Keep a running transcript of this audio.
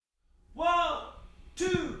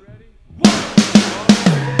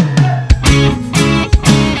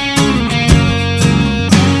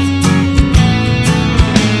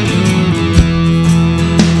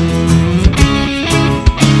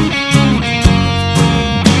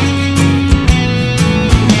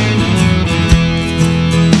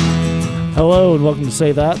Hello and welcome to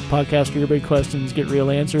Say That, podcast where your big questions get real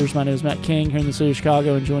answers. My name is Matt King here in the city of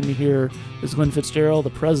Chicago, and joining me here is Glenn Fitzgerald, the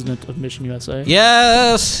president of Mission USA.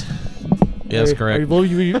 Yes! Yes, correct. Will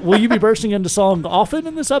you be bursting into song often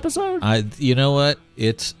in this episode? You know what?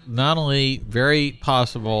 It's not only very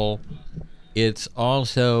possible, it's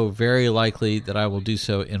also very likely that I will do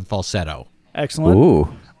so in falsetto. Excellent.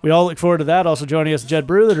 Ooh. We all look forward to that. Also joining us, Jed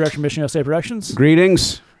Brew, the director of Mission USA Productions.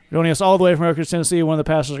 Greetings. Joining us all the way from Oakridge, Tennessee, one of the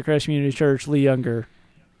pastors of Christ Community Church, Lee Younger.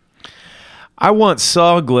 I once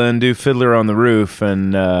saw Glenn do Fiddler on the Roof,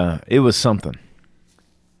 and it was something.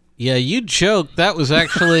 Yeah, you joked. That was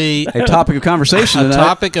actually A topic of conversation a tonight.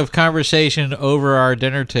 topic of conversation over our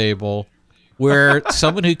dinner table where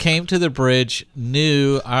someone who came to the bridge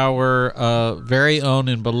knew our very own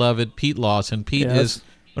and beloved Pete Lawson. Pete is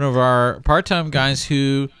one of our part-time guys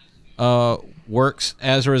who works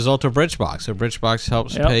as a result of Bridgebox. So Bridgebox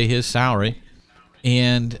helps pay his salary.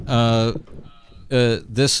 And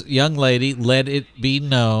this young lady let it be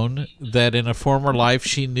known that in a former life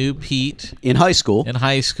she knew Pete in high school.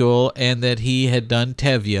 And that he had done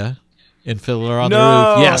Tevye in Fiddler on the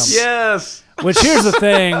Roof. Yes. Yes. Which, here's the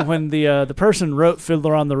thing, when the person wrote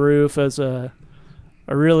Fiddler on the Roof as a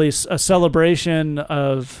celebration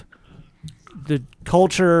of the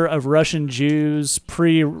culture of Russian Jews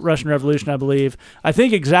pre-Russian Revolution, I believe. I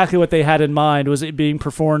think exactly what they had in mind was it being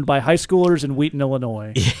performed by high schoolers in Wheaton,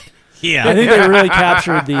 Illinois. Yeah. I think they really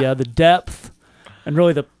captured the depth and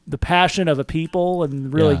really the passion of a people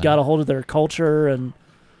and really got a hold of their culture and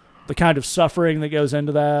the kind of suffering that goes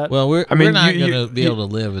into that. Well, we're not going to be able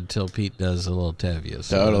to live until Pete does a little Tevye.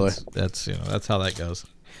 So Totally. That's how that goes.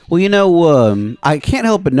 Well, you know, I can't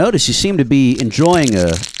help but notice you seem to be enjoying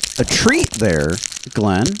a treat there,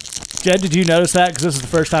 Glenn. Jed, did you notice that? Because this is the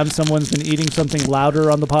first time someone's been eating something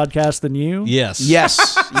louder on the podcast than you. Yes. Yes.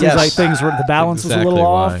 Seems like the balance is a little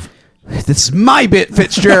off. This is my bit,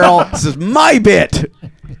 Fitzgerald. This is my bit.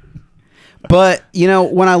 But, you know,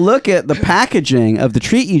 when I look at the packaging of the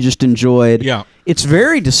treat you just enjoyed, it's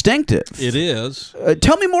very distinctive. It is.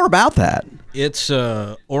 Tell me more about that. It's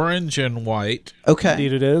orange and white. Okay.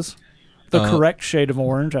 Indeed it is. The correct shade of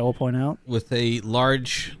orange, I will point out. With a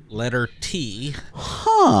large letter T.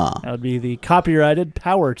 Huh. That would be the copyrighted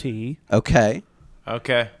Power Tea. Okay.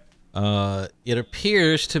 Okay. It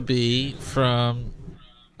appears to be from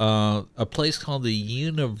a place called the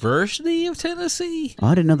University of Tennessee. Oh,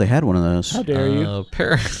 I didn't know they had one of those. How dare you?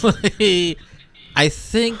 Apparently, I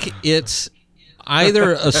think it's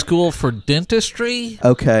either a school for dentistry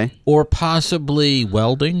Okay. or possibly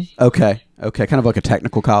welding. Okay. Kind of like a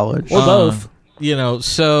technical college. Or both. You know,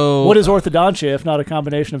 so... What is orthodontia if not a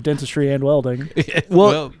combination of dentistry and welding?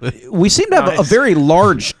 Well, we seem to have a very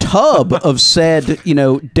large tub of said, you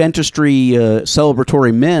know, dentistry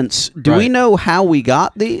celebratory mints. Do we know how we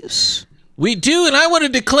got these? We do, and I want to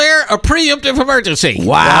declare a preemptive emergency.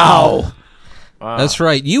 Wow. That's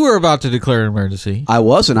right. You were about to declare an emergency. I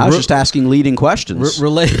wasn't. I was just asking leading questions.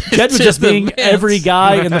 Related Jed was to just the being mints. every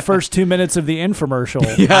guy in the first 2 minutes of the infomercial.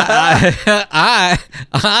 I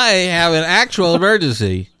have an actual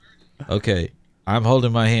emergency. Okay, I'm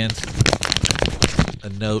holding my hands. A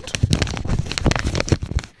note.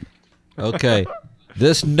 Okay,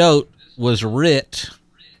 this note was writ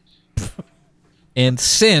and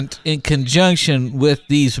sent in conjunction with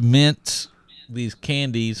these mints, these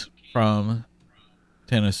candies from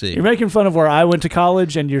Tennessee. You're making fun of where I went to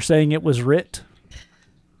college and you're saying it was writ?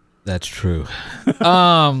 That's true.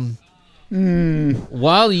 While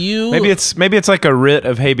you Maybe it's like a writ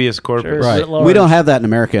of habeas corpus. Sure, Right. writ large. We don't have that in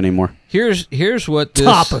America anymore. here's what this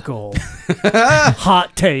Topical.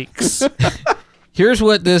 Hot takes. Here's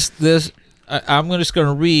what I'm just going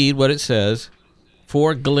to read what it says.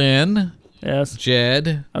 For Glenn, Yes.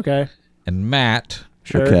 Jed, Okay. and Matt,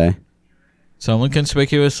 Sure. Okay. someone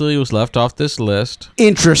conspicuously was left off this list.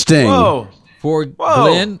 Interesting. Whoa. For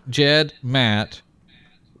Glenn, Jed, Matt,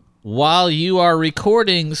 while you are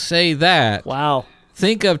recording Say That, Wow.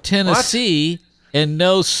 think of Tennessee and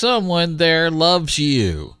know someone there loves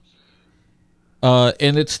you.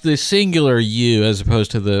 And it's the singular you as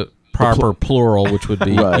opposed to the proper plural, which would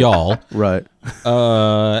be y'all. Right.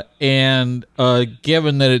 And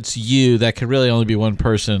given that it's you, that could really only be one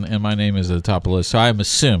person, and my name is at the top of the list, so I'm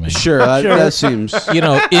assuming. Sure. That seems... You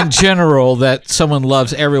know, in general, that someone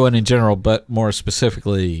loves everyone in general, but more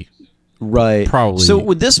specifically, Right. Probably. So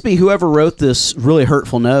would this be whoever wrote this really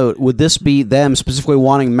hurtful note? Would this be them specifically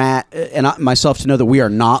wanting Matt and myself to know that we are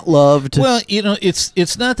not loved? Well,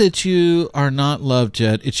 it's not that you are not loved,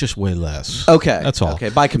 Jed. It's just way less. Okay. That's all. Okay.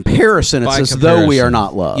 By comparison, it's By as though we comparison. are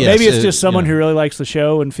not loved. Yeah. Maybe Yes, it's just someone yeah. who really likes the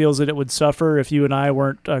show and feels that it would suffer if you and I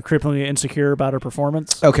weren't cripplingly insecure about our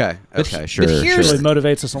performance. Okay. But- Okay. Sure. but here's- Really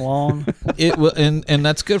motivates us along. It will, and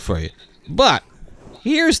that's good for you. But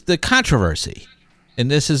here's the controversy, and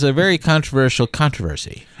this is a very controversial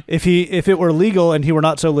controversy. If it were legal and he were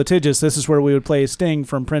not so litigious, this is where we would play Sting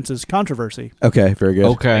from Prince's Controversy. Okay. Very good.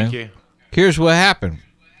 Okay. Thank you. Here's what happened.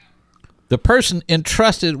 The person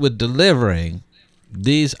entrusted with delivering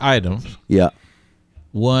these items, Yeah.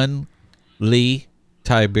 one Lee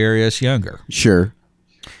Tiberius Younger. Sure.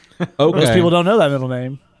 Okay. Most people don't know that middle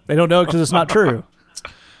name. They don't know it because it's not true.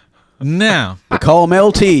 Now, They call him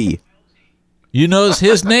LT. you notice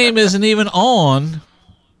his name isn't even on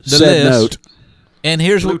the Said list. note. And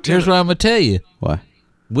here's what I'm going to tell you. Why?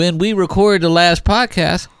 When we recorded the last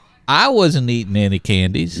podcast, I wasn't eating any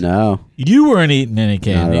candies. No. You weren't eating any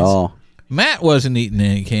candies. Not at all. Matt wasn't eating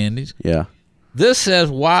any candies. Yeah. This says,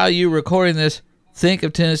 while you're recording this, think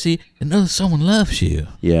of Tennessee and know that someone loves you.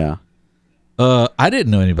 Yeah. I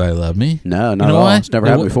didn't know anybody loved me. No, not You know at all. why? It's never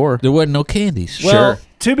There happened before. There wasn't no candies. Well,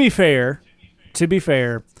 to be fair,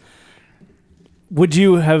 would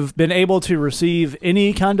you have been able to receive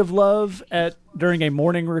any kind of love during a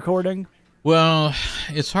morning recording? Well,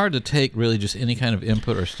 it's hard to take really just any kind of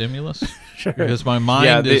input or stimulus. Sure. Because my mind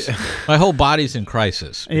Yeah, is, my whole body's in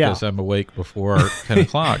crisis because Yeah. I'm awake before 10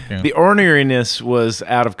 o'clock. You know? The orneriness was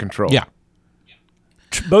out of control. Yeah.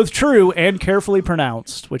 Both true and carefully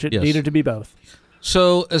pronounced, which it Yes. needed to be both.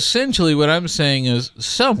 So essentially what I'm saying is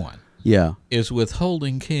someone Yeah. is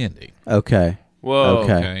withholding candy. Okay. Whoa.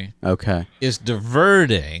 Okay. Okay. Is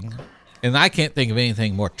diverting, and I can't think of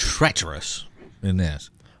anything more treacherous than this.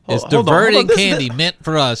 Is Hold on. diverting This is candy meant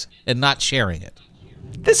for us and not sharing it.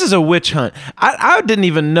 This is a witch hunt. I didn't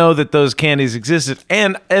even know that those candies existed,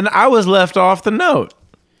 and I was left off the note.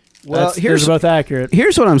 Well, Those are both accurate.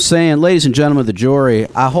 Here's what I'm saying, ladies and gentlemen of the jury.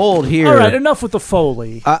 I hold here. All right, enough with the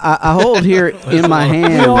Foley. I hold here in my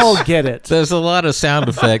hands. We all get it. There's a lot of sound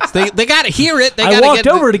effects. They got to hear it. They I got to walked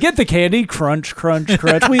get over to get the candy. Crunch, crunch,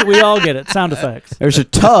 crunch. We all get it. Sound effects. There's a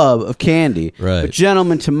tub of candy. Right. But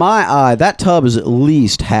gentlemen, to my eye, that tub is at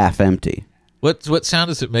least half empty. What sound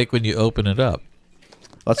does it make when you open it up?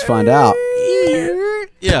 Let's find out.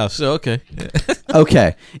 Yeah. So okay.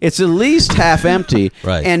 Okay. It's at least half empty.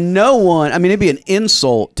 Right. And no one, I mean, it'd be an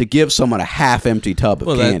insult to give someone a half empty tub of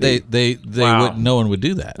Well, candy. they Wow. would. No one would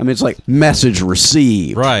do that. I mean, it's like message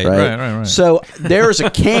received. Right, right. So there's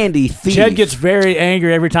a candy thief. Jed gets very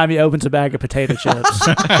angry every time he opens a bag of potato chips.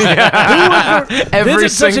 Every Visit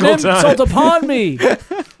such an single time. insult upon me.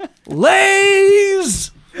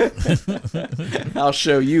 Lays. I'll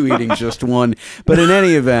show you eating just one. But in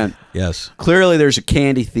any event, Yes. clearly there's a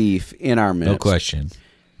candy thief in our midst. No question.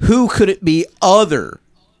 Who could it be other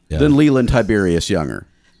Yeah. than Leland Tiberius Younger?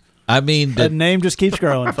 I mean, That name just keeps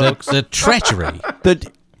growing, folks. the treachery. The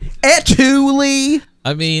Etuli.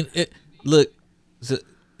 I mean, look. So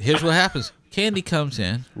here's what happens. Candy comes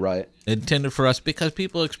in, Right. intended for us because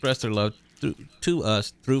people express their love to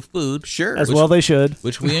us through food. Sure. As well they should.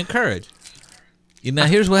 Which we encourage. Now,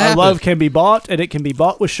 here's what Our happens. love can be bought, and it can be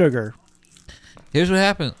bought with sugar. Here's what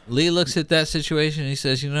happened. Lee looks at that situation and he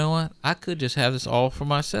says, you know what? I could just have this all for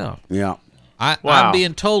myself. Yeah. I'm Wow.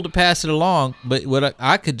 being told to pass it along, but what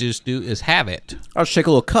I could just do is have it. I'll just take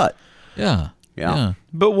a little cut. Yeah. Yeah.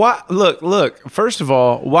 But why? Look. First of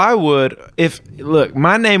all, why would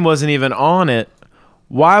my name wasn't even on it?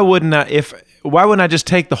 Why wouldn't I just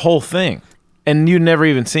take the whole thing? And you never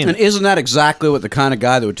even seen And it. isn't that exactly what the kind of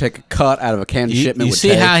guy that would take a cut out of a candy shipment You would see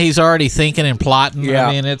take? how he's already thinking and plotting? Yeah.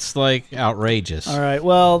 I mean, it's like outrageous. All right.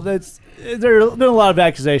 Well, there have been a lot of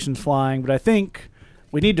accusations flying, but I think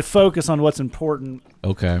we need to focus on what's important,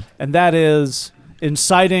 Okay. and that is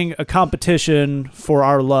inciting a competition for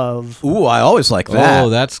our love. Ooh, I always like that. Oh,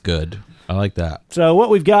 that's good. I like that. So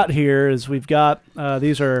what we've got here is we've got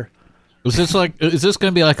these are Is this going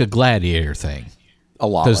to be like a gladiator thing? a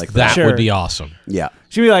lot Because like that. that Sure. would be awesome. Yeah.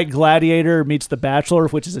 should be like Gladiator meets The Bachelor,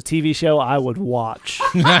 which is a TV show I would watch.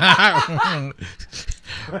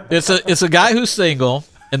 It's a guy who's single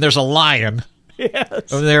and there's a lion.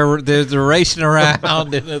 Yes, And they're racing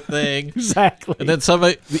around in a thing. exactly. And then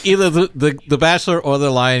somebody, either the bachelor or the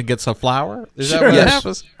lion gets a flower. Is that Sure. what Yes.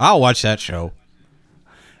 happens? I'll watch that show.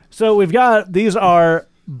 So we've got these are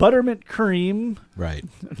buttermint cream, Right.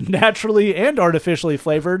 naturally and artificially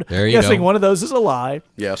flavored. There you Guessing go. one of those is a lie.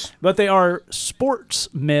 Yes. But they are sports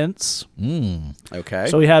mints. Okay.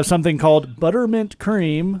 So we have something called buttermint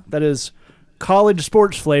cream that is college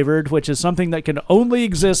sports flavored, which is something that can only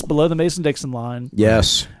exist below the Mason-Dixon line.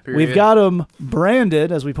 yes. We've got them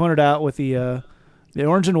branded, as we pointed out, with the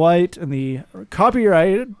orange and white and the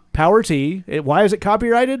copyrighted Power T. Why is it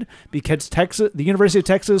copyrighted? Because the University of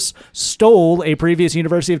Texas stole a previous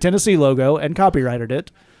University of Tennessee logo and copyrighted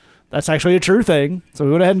it. That's actually a true thing. So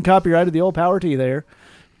we went ahead and copyrighted the old Power T there.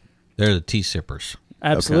 They're the tea sippers.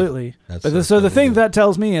 Absolutely. That's So the what thing we do. that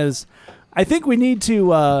tells me is, I think we need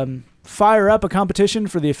to fire up a competition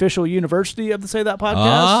for the official university of the Say That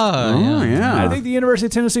podcast. Oh, yeah. I think the University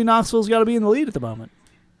of Tennessee Knoxville's got to be in the lead at the moment.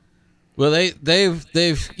 Well,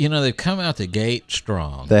 they've come out the gate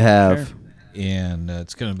strong, They have. Sure. and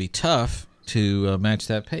it's going to be tough to match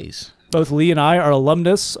that pace. Both Lee and I are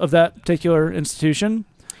alumnus of that particular institution.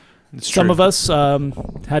 Some of us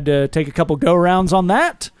had to take a couple go-rounds on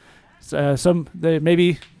that.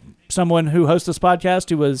 Maybe someone who hosts this podcast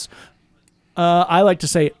who was, I like to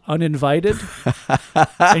say, uninvited,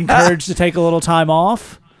 encouraged to take a little time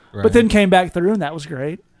off, but then came back through, and that was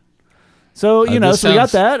great. So so we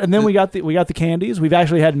got that, and then we got the candies. We've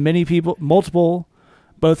actually had many people, multiple,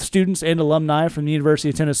 both students and alumni from the University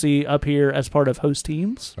of Tennessee up here as part of host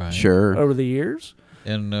teams Right. Sure. over the years.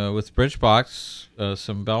 And with Bridgebox,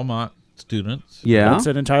 some Belmont students. Yeah. It's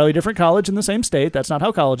an entirely different college in the same state. That's not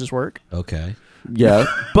how colleges work. Okay. Yeah.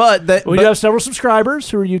 But that. We do have several subscribers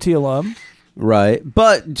who are UT alum. Right.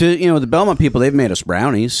 But the Belmont people, they've made us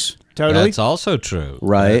brownies. Totally. That's also true.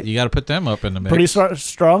 Right. You got to put them up in the mix. Pretty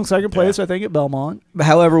strong second place, I think, at Belmont.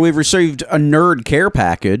 However, we've received a nerd care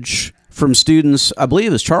package from students, I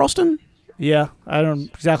believe it's Charleston. Yeah, I don't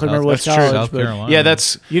exactly remember what That's true. college, South but Carolina. Yeah,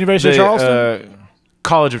 that's University of Charleston?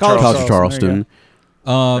 College of College Charleston. College of There you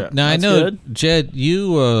Charleston. Now I That's know, good. Jed,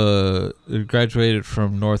 you graduated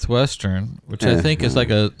from Northwestern, which I think is like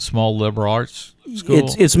a small liberal arts school.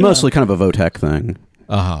 It's mostly kind of a Votech thing.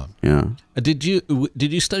 Uh-huh. Yeah. Did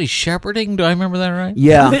you study shepherding? Do I remember that right?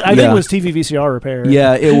 Yeah. I think it was TV VCR repair.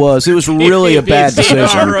 Yeah, it was. It was really a bad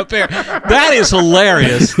decision. Repair. That is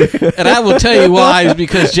hilarious. And I will tell you why, is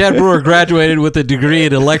because Jed Brewer graduated with a degree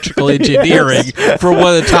in electrical engineering from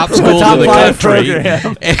one of the top schools top in the 5 country.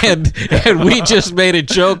 program. And we just made a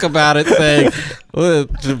joke about it saying,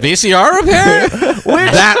 VCR repair?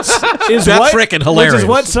 That's freaking hilarious. Which is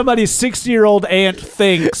what somebody's 60-year-old aunt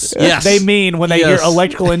thinks Yes. they mean when they hear Yes.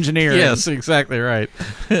 electrical engineering. Yes, exactly right.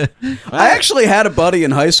 I actually had a buddy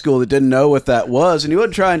in high school that didn't know what that was, and he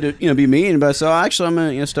wasn't trying to be mean, but I said, actually, I'm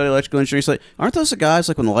going to study electrical engineering. He's like, aren't those the guys,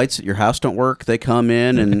 like when the lights at your house don't work, they come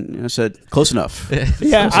in? And I said, close enough.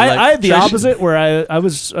 Yeah, So like I had the Trish- opposite, where I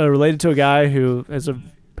was related to a guy who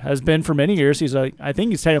has been for many years. I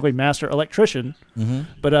think he's technically master electrician. Mm-hmm.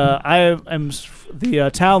 But I am the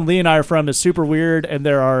town Lee and I are from is super weird, and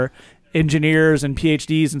there are engineers and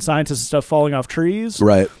PhDs and scientists and stuff falling off trees.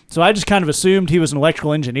 Right. So I just kind of assumed he was an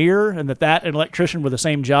electrical engineer and that and electrician were the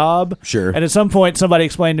same job. Sure. And at some point, somebody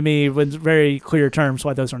explained to me with very clear terms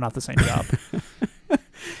why those are not the same job.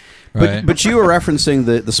 Right. But you were referencing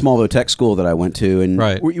the small Votech school that I went to, and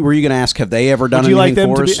Right. were you going to ask, have they ever done Would you like anything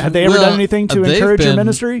them for to us? be? Have they ever done anything to they've encourage your been-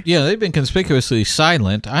 ministry? Yeah, they've been conspicuously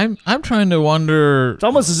silent. I'm trying to wonder. It's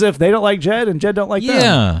almost as if they don't like Jed and Jed don't like them.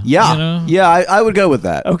 Yeah. Yeah, You know? yeah, I would go with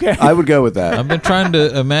that. Okay. I would go with that. I've been trying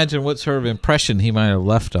to imagine what sort of impression he might have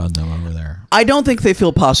left on them over there. I don't think they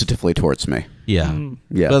feel positively towards me. Yeah.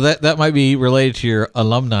 Yeah. So that might be related to your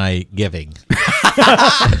alumni giving.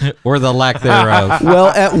 Or the lack thereof. Well,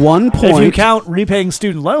 at one If you point, count repaying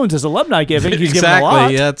student loans as alumni giving, he's given a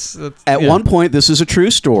lot. Exactly. That's at yeah. one point, this is a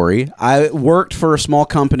true story. I worked for a small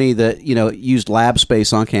company that used lab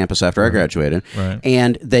space on campus after I graduated, Right.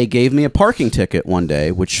 and they gave me a parking ticket one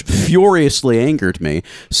day, which furiously angered me.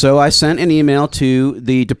 So I sent an email to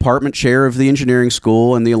the department chair of the engineering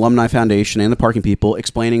school and the alumni foundation and the parking people,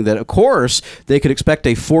 explaining that, of course, they could expect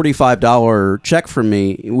a $45 check from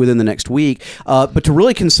me within the next week, but to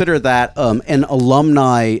really consider that an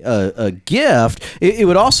alumni gift, it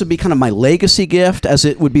would also be kind of my legacy gift, as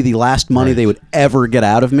it would be the last money they would ever get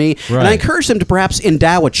out of me. And I Right. encourage them to perhaps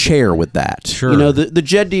endow a chair with that. Sure. The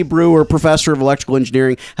Jed D. Brewer Professor of Electrical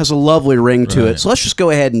Engineering has a lovely ring to Right. it. So let's just go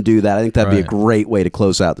ahead and do that. I think that'd be a Right. great way to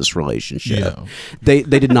close out this relationship. Yeah. They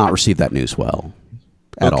did not receive that news well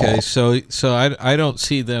at Okay, all. so I don't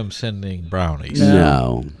see them sending brownies.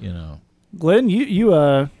 No. You know. Glenn,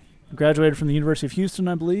 you graduated from the University of Houston,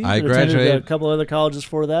 I believe. I and attended graduated- a couple other colleges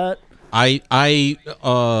for that. I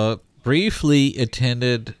briefly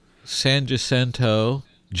attended San Jacinto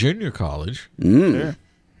Junior College. Sure.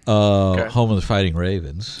 home of the Fighting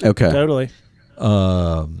Ravens. Okay. Totally.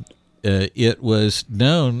 It was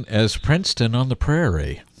known as Princeton on the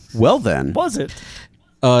Prairie. Well then. Was it?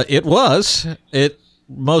 It was. It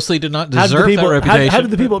mostly did not How did, deserve the people, that reputation. how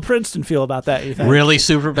did the people at Princeton feel about that, you think? Really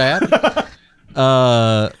super bad.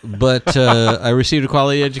 But I received a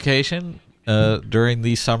quality education during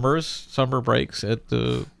the summer breaks at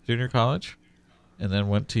the junior college, and then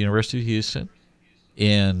went to University of Houston.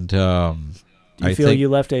 And Do you I feel think you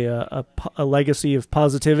left a legacy of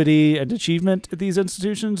positivity and achievement at these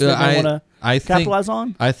institutions that they want to capitalize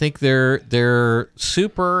on? I think they're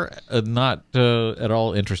super not at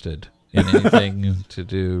all interested in anything to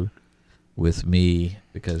do with me,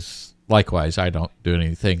 because likewise I don't do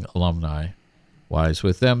anything alumni wise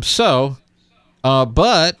with them. So,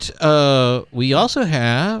 but we also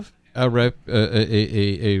have a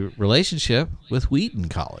relationship with Wheaton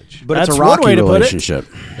College. But it's That's a one way rocky to put it. relationship.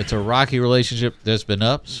 It's a rocky relationship. There's been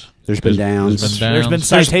ups. There's been downs. There's been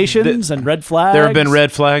citations and red flags. There have been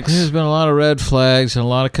red flags. There's been a lot of red flags and a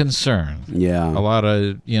lot of concern. Yeah. A lot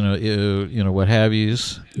of what have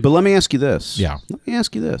yous. But let me ask you this. Yeah. Let me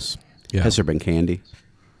ask you this. Yeah. Has there been candy?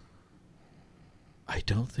 I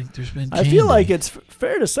don't think there's been. I feel like it's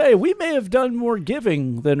fair to say we may have done more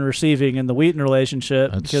giving than receiving in the Wheaton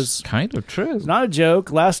relationship, That's because kind of true. it's not a joke.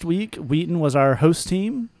 Last week, Wheaton was our host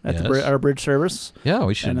team at Yes. our bridge service. Yeah,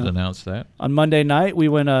 we should And, announce that. On Monday night, we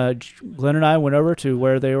went. Glenn and I went over to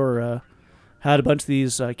where they were. Had a bunch of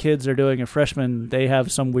these kids are doing a freshman. They have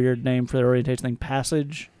some weird name for their orientation thing.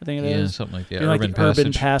 Passage, I think it Yeah, is. something like that. You know, Urban like the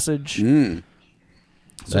Urban Passage. Passage.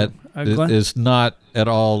 That Glenn? is not at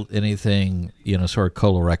all anything, sort of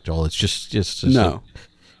colorectal. It's just No.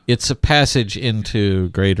 it's a passage into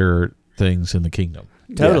greater things in the kingdom.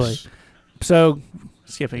 Totally. Yes. So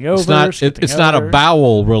skipping over. It's not a over.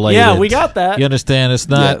 bowel related. Yeah, we got that. You understand? It's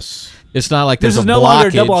not. Yes. It's not like This there's is a no longer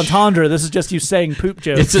blockage. double entendre. This is just you saying poop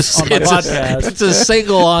jokes on my podcast. It's a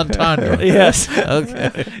single entendre. Yes.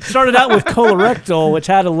 Okay. Started out with colorectal, which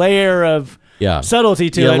had a layer of Yeah. subtlety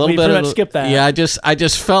to Yeah, a it. little We bit pretty of much skipped that. Yeah, I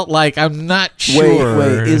just felt like I'm not sure.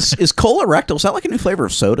 Wait. Is colorectal? Is that like a new flavor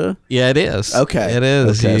of soda? Yeah, it is. Okay. It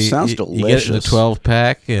is. Okay, You, sounds you get it in a delicious.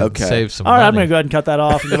 12-pack and Okay. save some All right, I'm money. going to go ahead and cut that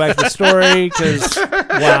off and go back to the story because,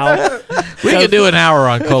 wow. We could do an hour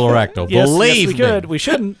on colorectal. Yes, Believe we me. could. We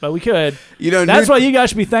shouldn't, but we could. You know, That's why you guys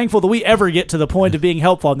should be thankful that we ever get to the point of being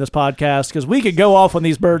helpful on this podcast, because we could go off on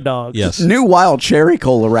these bird dogs. Yes. New wild cherry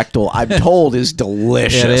colorectal, I'm told, is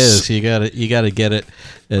delicious. It is. You got to get it.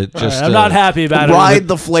 Just I'm not happy about it. Ride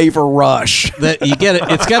the flavor rush. that you get it.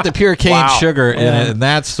 It's got the pure cane sugar in it, and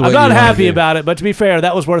that's the way I'm not you wanna happy do. about it, but to be fair,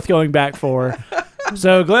 that was worth going back for.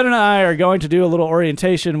 So Glenn and I are going to do a little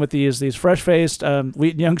orientation with these fresh-faced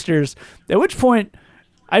Wheaton youngsters, at which point,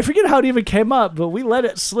 I forget how it even came up, but we let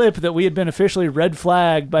it slip that we had been officially red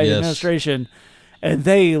flagged by the Yes. administration, and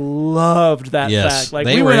they loved that Yes, fact. Like,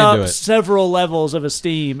 they we were went into up it. several levels of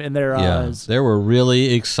esteem in their Yeah, eyes. they were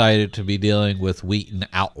really excited to be dealing with Wheaton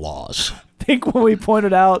outlaws. I think when we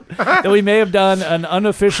pointed out that we may have done an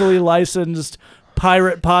unofficially licensed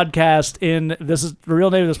pirate podcast in, this is the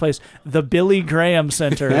real name of this place, the Billy Graham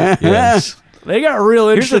Center. Yes. They got real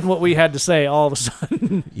interested in what we had to say all of a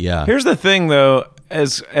sudden. Yeah. Here's the thing, though.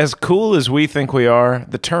 As cool as we think we are,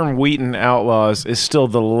 the term Wheaton Outlaws is still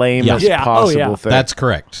the lamest Yeah. Oh, possible yeah. thing. That's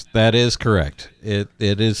correct. That is correct. It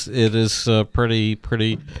is pretty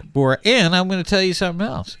boring. And I'm going to tell you something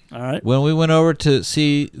else. All right. When we went over to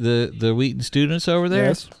see the Wheaton students over there,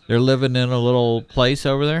 Yes. they're living in a little place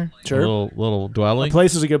over there. Sure. A little dwelling. A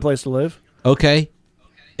place is a good place to live. Okay.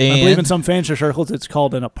 And I believe in some fancy circles it's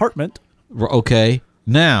called an apartment. okay.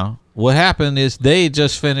 Now, what happened is they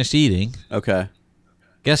just finished eating. Okay.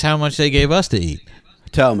 Guess how much they gave us to eat?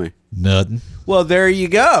 Tell me. Nothing. Well, there you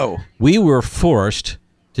go. We were forced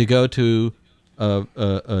to go to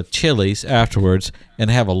Chili's afterwards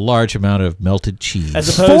and have a large amount of melted cheese. As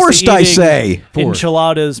opposed Forced, to I eating say. Forced.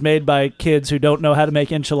 enchiladas made by kids who don't know how to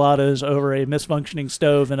make enchiladas over a misfunctioning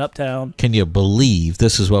stove in Uptown. Can you believe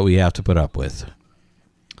this is what we have to put up with?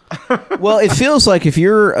 Well, it feels like if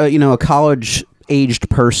you're, a college-aged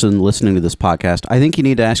person listening to this podcast, I think you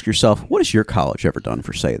need to ask yourself, what has your college ever done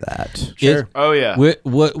for say that? Sure. Oh, yeah.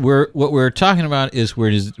 What we're talking about is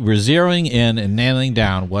we're zeroing in and nailing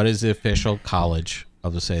down what is the official college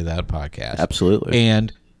of the Say That podcast. Absolutely.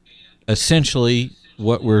 And essentially,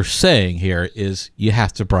 what we're saying here is you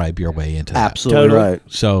have to bribe your way into that. Absolutely Totally. right.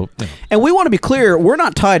 So, And we want to be clear, we're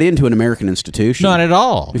not tied into an American institution. not at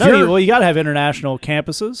all. No, well, you got to have international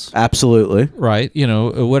campuses, Absolutely. Right?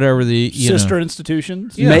 Whatever the sister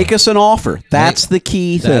institutions. Yeah. Make us an offer. That's the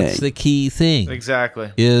key thing. That's the key thing.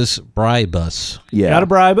 Exactly. Is bribe us. yeah. Got to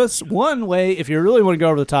bribe us. One way, if you really want to go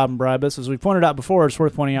over the top and bribe us, as we pointed out before, it's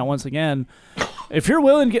worth pointing out once again. If you're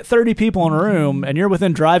willing to get 30 people in a room and you're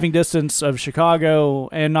within driving distance of Chicago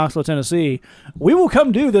and Knoxville, Tennessee, we will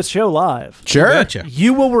come do this show live. Sure. Betcha.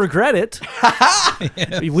 You will regret it.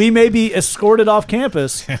 We may be escorted off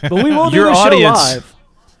campus, but we will do Your the show audience- live.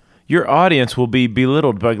 Your audience will be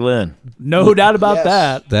belittled by Glenn. No doubt about Yes.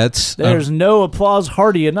 that. That's There's no applause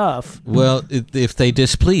hearty enough. well, if they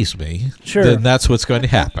displease me, Sure. then that's what's going to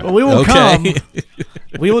happen. But we will come. okay?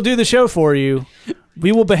 We will do the show for you.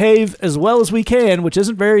 We will behave as well as we can, which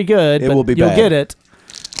isn't very good. It but will be you'll bad. get it.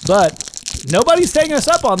 But nobody's taking us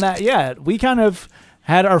up on that yet. We kind of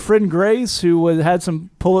had our friend Grace, who had some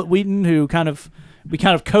pull at Wheaton, we kind of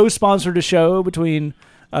co-sponsored a show between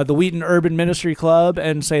the Wheaton Urban Ministry Club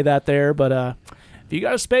and Say That There. But if you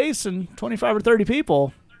got a space and 25 or 30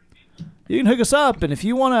 people, you can hook us up. And if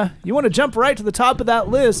you wanna jump right to the top of that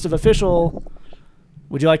list of official.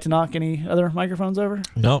 Would you like to knock any other microphones over?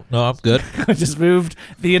 No, I'm good. I just moved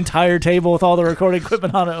the entire table with all the recording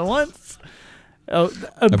equipment on it at once. A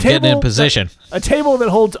I'm getting in position. A table that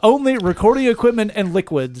holds only recording equipment and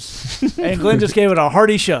liquids. And Glenn just gave it a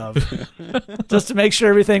hearty shove just to make sure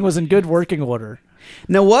everything was in good working order.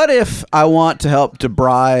 Now, what if I want to help to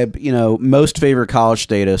bribe, most favored college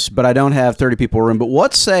status, but I don't have 30 people in a room? But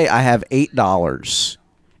let's say I have $8,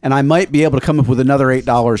 and I might be able to come up with another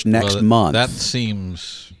 $8 next Well, month. That's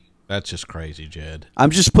just crazy, Jed.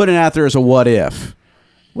 I'm just putting it out there as a what if.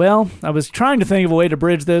 Well, I was trying to think of a way to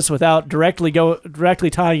bridge this without directly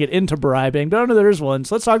tying it into bribing, but I know there's one.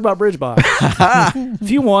 So let's talk about BridgeBox. If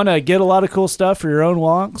you want to get a lot of cool stuff for your own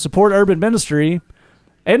walk, support urban ministry,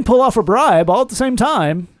 and pull off a bribe all at the same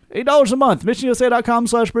time, $8 a month,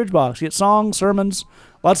 missionusa.com/bridgebox. Get songs, sermons,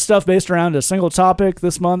 lots of stuff based around a single topic.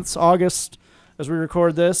 This month's August, as we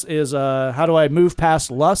record this, is how do I move past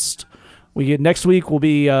lust? Next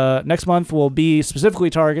month will be specifically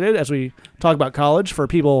targeted as we talk about college for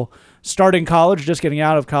people starting college, just getting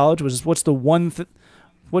out of college. What's the one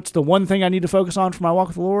thing I need to focus on for my walk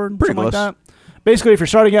with the Lord? Pretty Something like close. that. Basically, if you're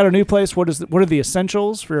starting out a new place, what are the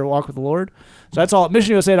essentials for your walk with the Lord? So that's all at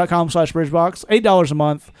missionusa.com/bridgebox. $8 a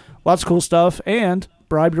month, lots of cool stuff, and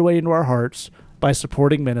bribe your way into our hearts by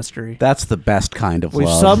supporting ministry. That's the best kind of We've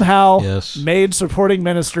love. somehow Yes. made supporting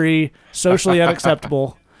ministry socially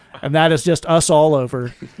unacceptable, and that is just us all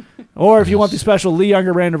over. Or if you want the special Lee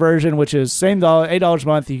Younger brand version, which is same $8 a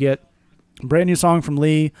month, you get a brand new song from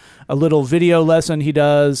Lee, a little video lesson he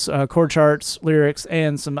does, chord charts, lyrics,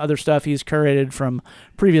 and some other stuff he's curated from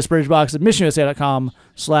previous BridgeBox at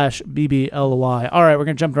missionusa.com/BBLY. All right, we're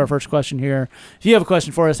going to jump to our first question here. If you have a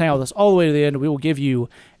question for us, hang out with us all the way to the end. We will give you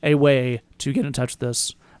a way to get in touch with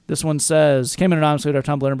us. This one came in anonymously at our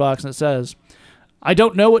Tumblr inbox, and it says, I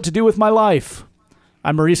don't know what to do with my life.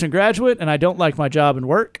 I'm a recent graduate, and I don't like my job and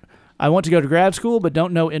work. I want to go to grad school, but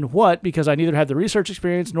don't know in what because I neither have the research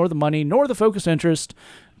experience, nor the money, nor the focused interest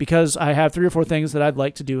because I have 3 or 4 things that I'd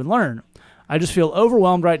like to do and learn. I just feel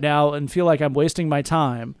overwhelmed right now and feel like I'm wasting my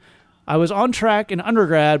time. I was on track in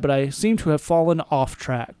undergrad, but I seem to have fallen off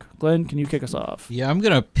track. Glenn, can you kick us off? Yeah, I'm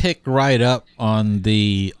going to pick right up on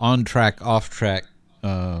the on track, off track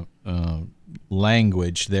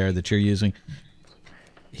language there that you're using.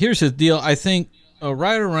 Here's the deal. I think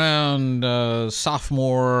right around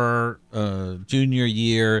sophomore, junior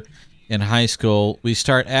year in high school, we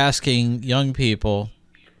start asking young people,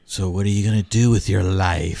 so what are you going to do with your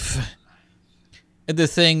life? And the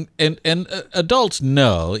thing, and adults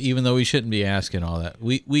know, even though we shouldn't be asking all that,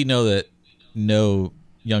 we know that no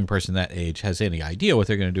young person that age has any idea what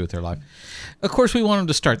they're going to do with their life. Of course, we want them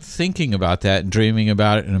to start thinking about that and dreaming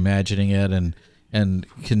about it and imagining it and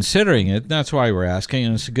considering it. That's why we're asking,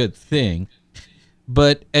 and it's a good thing.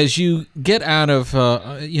 But as you get out of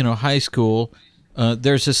high school,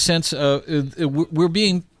 there's a sense of we're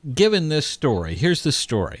being given this story. Here's the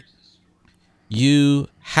story. You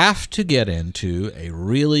have to get into a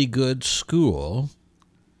really good school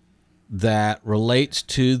that relates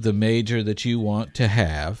to the major that you want to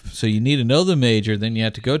have. So you need to know the major, then you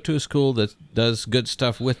have to go to a school that does good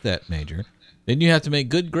stuff with that major. Then you have to make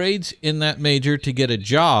good grades in that major to get a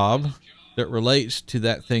job that relates to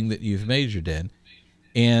that thing that you've majored in.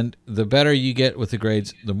 And the better you get with the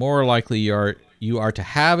grades, the more likely you are to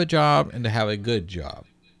have a job and to have a good job.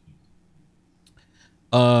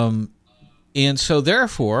 And so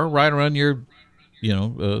therefore, right around your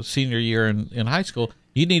senior year in high school,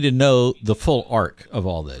 you need to know the full arc of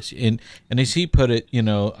all this. And as he put it,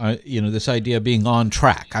 this idea of being on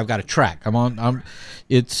track. I've got a track. I'm not going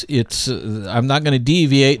to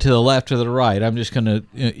deviate to the left or the right. I'm just going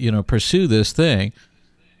to, pursue this thing.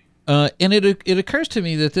 And it occurs to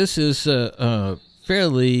me that this is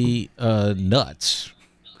fairly nuts.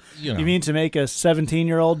 You mean to make a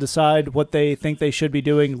 17-year-old decide what they think they should be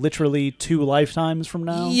doing literally 2 lifetimes from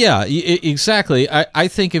now? Yeah, exactly. I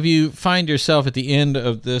think if you find yourself at the end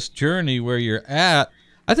of this journey where you're at,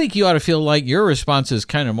 I think you ought to feel like your response is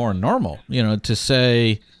kind of more normal, to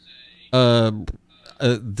say,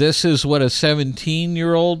 this is what a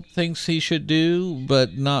 17-year-old thinks he should do,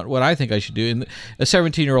 but not what I think I should do. And a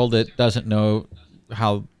 17-year-old that doesn't know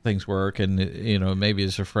how things work and maybe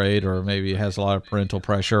is afraid or maybe has a lot of parental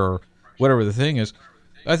pressure or whatever the thing is,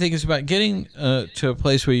 I think it's about getting to a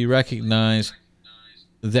place where you recognize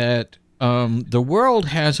that the world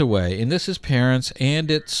has a way, and this is parents and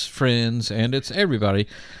it's friends and it's everybody,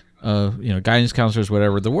 guidance counselors,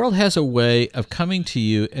 whatever. The world has a way of coming to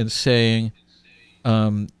you and saying,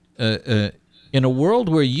 in a world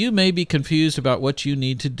where you may be confused about what you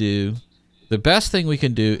need to do, the best thing we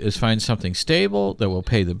can do is find something stable that will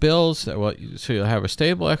pay the bills, so you'll have a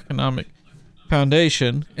stable economic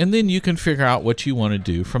foundation, and then you can figure out what you want to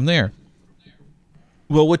do from there.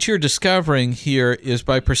 Well, what you're discovering here is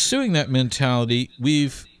by pursuing that mentality,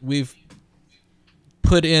 we've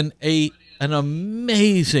put in an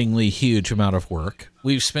amazingly huge amount of work.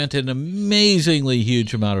 We've spent an amazingly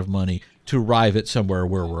huge amount of money to arrive at somewhere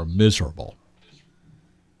where we're miserable.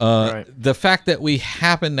 Right. The fact that we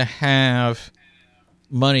happen to have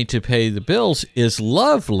money to pay the bills is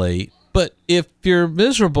lovely, but if you're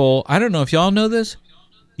miserable, I don't know if y'all know this,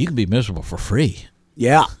 you can be miserable for free.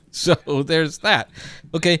 Yeah. So there's that.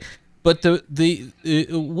 Okay, but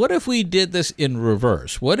what if we did this in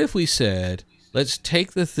reverse? What if we said, let's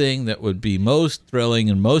take the thing that would be most thrilling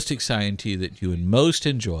and most exciting to you, that you would most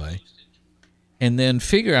enjoy, and then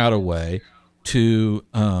figure out a way to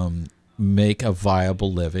make a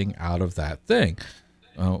viable living out of that thing.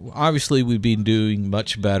 Obviously, we've been doing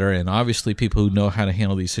much better, and obviously people who know how to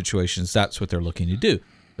handle these situations, that's what they're looking to do.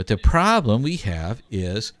 But the problem we have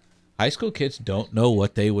is high school kids don't know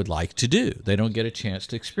what they would like to do. They don't get a chance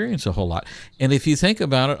to experience a whole lot. And if you think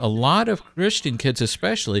about it, a lot of Christian kids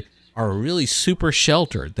especially are really super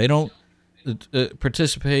sheltered. They don't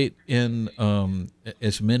participate in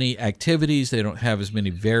as many activities. They don't have as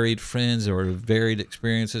many varied friends or varied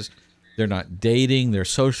experiences. They're not dating. Their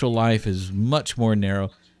social life is much more narrow.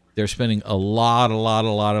 They're spending a lot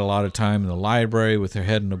of time in the library with their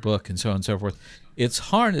head in a book and so on and so forth. It's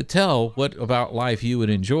hard to tell what about life you would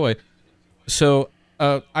enjoy. So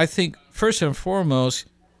I think first and foremost,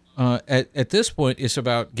 at this point, it's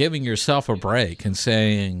about giving yourself a break and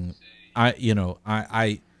saying, I hit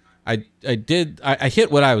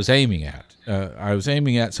what I was aiming at. I was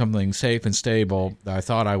aiming at something safe and stable that I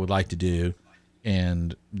thought I would like to do,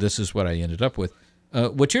 and this is what I ended up with.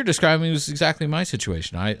 What you're describing was exactly my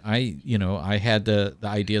situation. I had the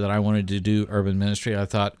idea that I wanted to do urban ministry. I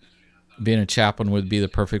thought being a chaplain would be the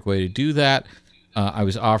perfect way to do that. I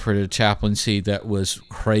was offered a chaplaincy that was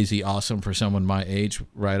crazy awesome for someone my age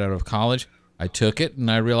right out of college. I took it,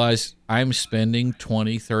 and I realized I'm spending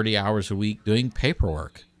 20, 30 hours a week doing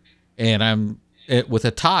paperwork, and I'm with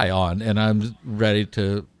a tie on, and I'm ready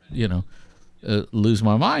to, lose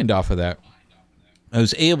my mind off of that. I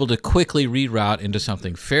was able to quickly reroute into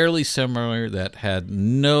something fairly similar that had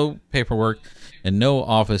no paperwork and no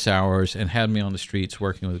office hours and had me on the streets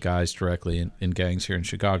working with guys directly in gangs here in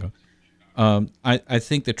Chicago. I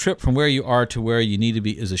think the trip from where you are to where you need to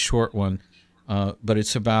be is a short one, but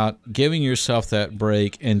it's about giving yourself that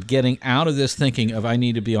break and getting out of this thinking of I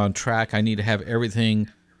need to be on track, I need to have everything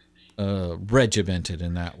regimented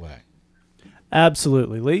in that way.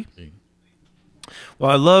 Absolutely. Lee? Well,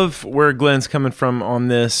 I love where Glenn's coming from on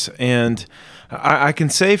this, and I can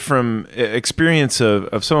say from experience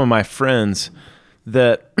of some of my friends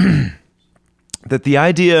that that the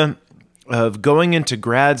idea of going into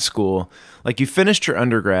grad school, like you finished your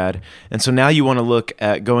undergrad, and so now you want to look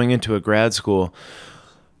at going into a grad school,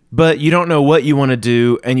 but you don't know what you want to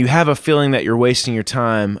do, and you have a feeling that you're wasting your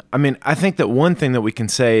time. I mean, I think that one thing that we can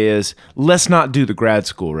say is, let's not do the grad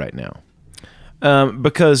school right now.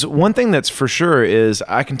 Because one thing that's for sure is,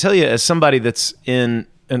 I can tell you as somebody that's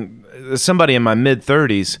somebody in my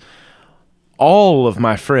mid-30s, all of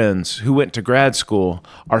my friends who went to grad school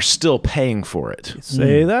are still paying for it.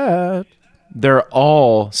 Say that. They're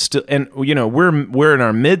all still, and we're in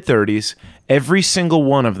our mid-30s. Every single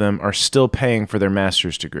one of them are still paying for their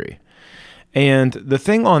master's degree. And the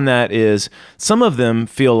thing on that is some of them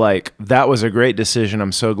feel like that was a great decision.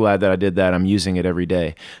 I'm so glad that I did that. I'm using it every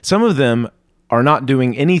day. Some of them are not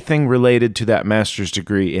doing anything related to that master's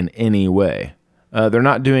degree in any way. They're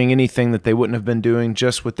not doing anything that they wouldn't have been doing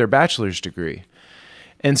just with their bachelor's degree.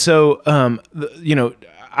 And so,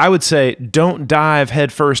 I would say don't dive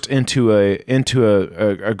headfirst into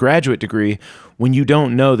a graduate degree when you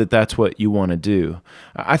don't know that that's what you want to do.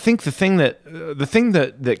 I think the thing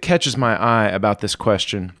that catches my eye about this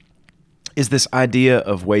question is this idea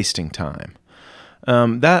of wasting time.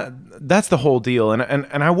 That's the whole deal, and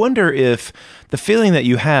I wonder if the feeling that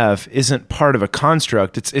you have isn't part of a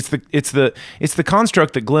construct. It's the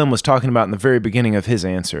construct that Glenn was talking about in the very beginning of his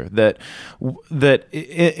answer. That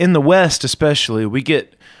in the West, especially, we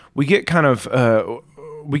get kind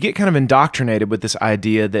of indoctrinated with this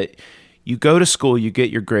idea that you go to school, you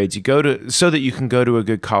get your grades, so that you can go to a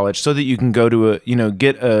good college, so that you can go to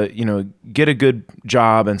get a good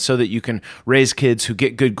job, and so that you can raise kids who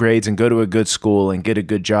get good grades and go to a good school and get a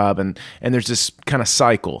good job, and there's this kind of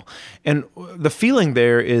cycle. And the feeling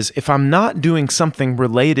there is if I'm not doing something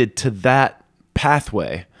related to that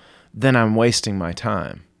pathway, then I'm wasting my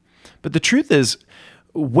time. But the truth is,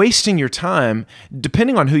 wasting your time,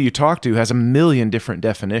 depending on who you talk to, has a million different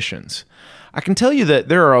definitions. I can tell you that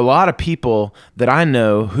there are a lot of people that I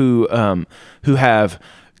know who have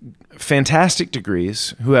fantastic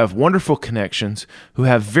degrees, who have wonderful connections, who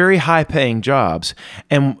have very high-paying jobs,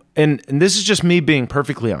 and this is just me being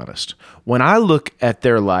perfectly honest. When I look at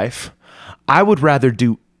their life, I would rather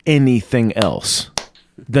do anything else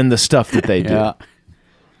than the stuff that they do. Yeah.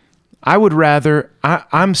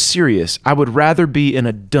 I'm serious. I would rather be in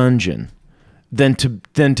a dungeon than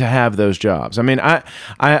to have those jobs. I mean, I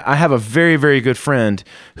have a very, very good friend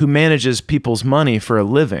who manages people's money for a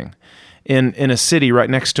living in a city right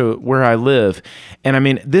next to where I live. And I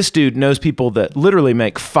mean, this dude knows people that literally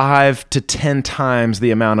make 5 to 10 times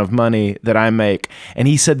the amount of money that I make. And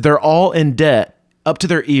he said they're all in debt up to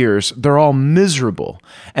their ears. They're all miserable,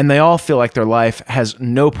 and they all feel like their life has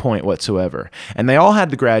no point whatsoever. And they all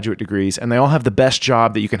had the graduate degrees, and they all have the best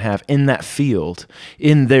job that you can have in that field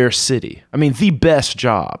in their city. I mean, the best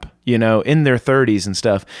job, in their 30s and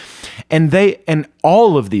stuff. And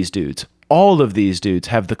all of these dudes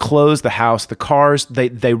have the clothes, the house, the cars.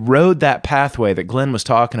 They rode that pathway that Glenn was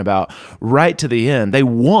talking about right to the end. They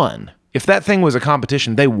won. If that thing was a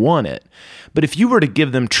competition, they won it. But if you were to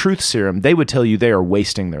give them truth serum, they would tell you they are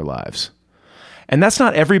wasting their lives. And that's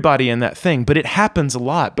not everybody in that thing, but it happens a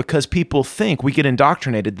lot because people think, we get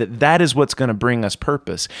indoctrinated that is what's going to bring us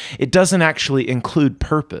purpose. It doesn't actually include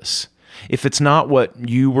purpose if it's not what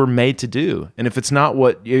you were made to do, and if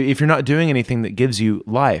you're not doing anything that gives you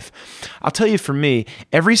life. I'll tell you, for me,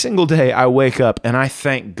 every single day I wake up and I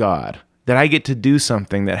thank God that I get to do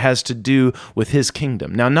something that has to do with his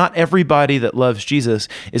kingdom. Now, not everybody that loves Jesus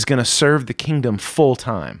is going to serve the kingdom full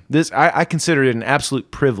time. I consider it an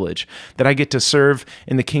absolute privilege that I get to serve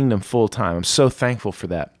in the kingdom full time. I'm so thankful for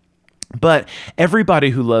that. But everybody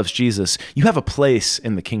who loves Jesus, you have a place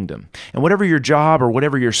in the kingdom. And whatever your job or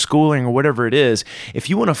whatever your schooling or whatever it is, if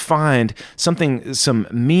you want to find some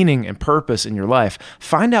meaning and purpose in your life,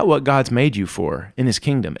 find out what God's made you for in his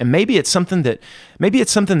kingdom. And maybe it's something that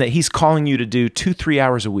he's calling you to do 2-3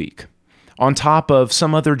 hours a week, on top of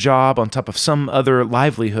some other job, on top of some other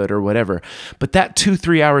livelihood or whatever. But that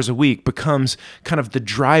 2-3 hours a week becomes kind of the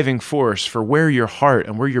driving force for where your heart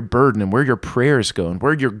and where your burden and where your prayers go and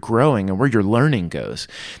where you're growing and where your learning goes.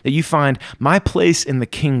 That you find my place in the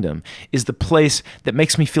kingdom is the place that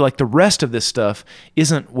makes me feel like the rest of this stuff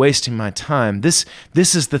isn't wasting my time. This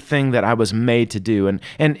is the thing that I was made to do.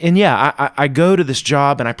 And yeah, I go to this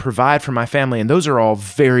job and I provide for my family, and those are all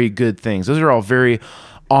very good things. Those are all very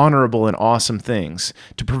honorable and awesome things,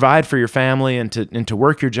 to provide for your family and to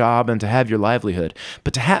work your job and to have your livelihood.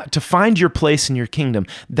 But to find your place in your kingdom,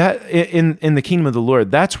 that in the kingdom of the Lord,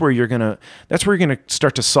 that's where you're gonna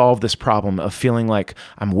start to solve this problem of feeling like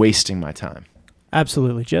I'm wasting my time.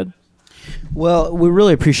 Absolutely, Jed. Well, we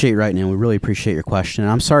really appreciate you right now. We really appreciate your question.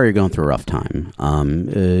 I'm sorry you're going through a rough time.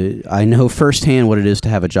 I know firsthand what it is to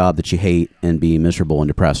have a job that you hate and be miserable and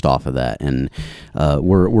depressed off of that. And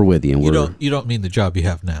we're with you. And you don't mean the job you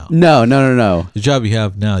have now. No. The job you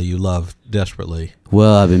have now you love desperately.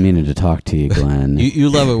 Well, I've been meaning to talk to you, Glenn. you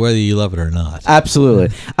love it whether you love it or not.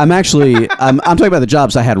 Absolutely. I'm talking about the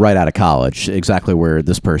jobs I had right out of college, exactly where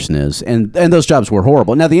this person is. And those jobs were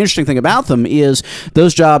horrible. Now, the interesting thing about them is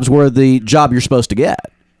those jobs were the job you're supposed to get.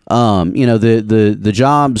 The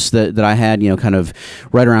jobs that I had, kind of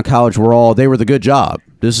right around college they were the good job.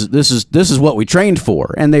 This is what we trained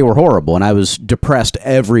for, and they were horrible, and I was depressed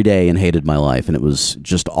every day and hated my life, and it was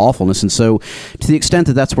just awfulness. And so, to the extent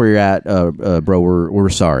that that's where you're at, bro, we're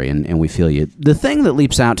sorry, and we feel you. The thing that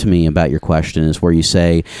leaps out to me about your question is where you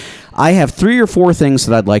say, I have 3 or 4 things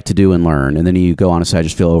that I'd like to do and learn, and then you go on and say, I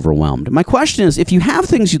just feel overwhelmed. My question is, if you have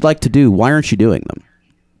things you'd like to do, why aren't you doing them?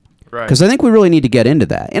 Right. Because I think we really need to get into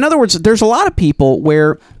that. In other words, there's a lot of people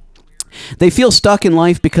where they feel stuck in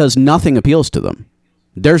life because nothing appeals to them.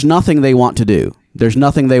 There's nothing they want to do. There's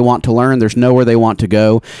nothing they want to learn. There's nowhere they want to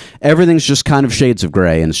go. Everything's just kind of shades of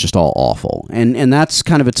gray, and it's just all awful. And that's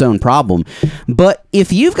kind of its own problem. But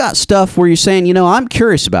if you've got stuff where you're saying, I'm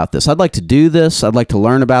curious about this. I'd like to do this. I'd like to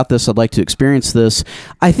learn about this. I'd like to experience this.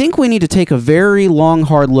 I think we need to take a very long,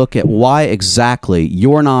 hard look at why exactly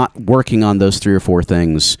you're not working on those 3 or 4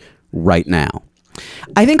 things right now.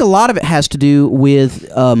 I think a lot of it has to do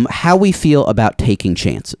with how we feel about taking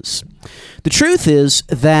chances. The truth is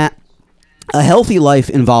that a healthy life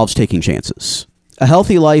involves taking chances. A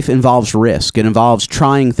healthy life involves risk. It involves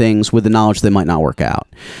trying things with the knowledge they might not work out.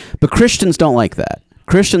 But Christians don't like that.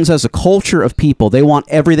 Christians, as a culture of people, they want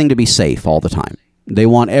everything to be safe all the time. They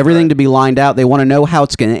want everything to be lined out. They want to know how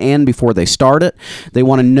it's going to end before they start it. They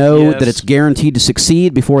want to know that it's guaranteed to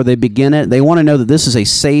succeed before they begin it. They want to know that this is a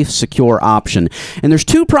safe, secure option. And there's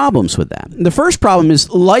 2 problems with that. The first problem is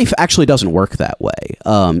life actually doesn't work that way.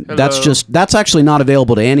 That's actually not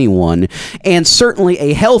available to anyone. And certainly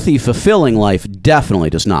a healthy, fulfilling life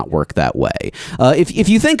definitely does not work that way. If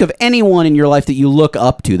you think of anyone in your life that you look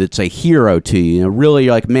up to that's a hero to you, really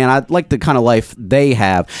you're like, man, I like the kind of life they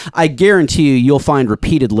have, I guarantee you'll find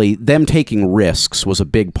repeatedly them taking risks was a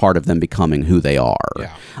big part of them becoming who they are.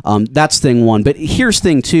 Yeah. That's thing one. But here's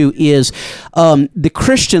thing 2 is the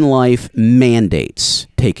Christian life mandates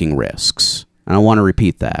taking risks. And I want to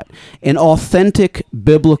repeat that. An authentic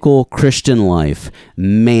biblical Christian life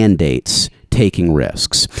mandates taking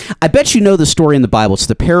risks. I bet you know the story in the Bible. It's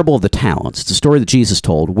the parable of the talents. It's a story that Jesus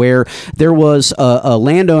told where there was a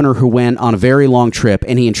landowner who went on a very long trip,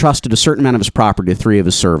 and he entrusted a certain amount of his property to 3 of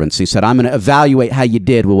his servants. He said, I'm going to evaluate how you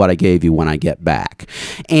did with what I gave you when I get back.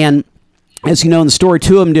 And as you know in the story,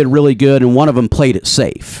 2 of them did really good, and one of them played it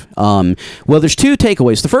safe. Well, there's 2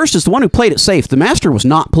 takeaways. The first is the one who played it safe. The master was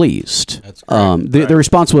not pleased. That's the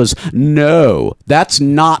response was, no, that's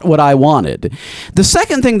not what I wanted. The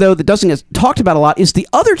second thing, though, that doesn't get talked about a lot is the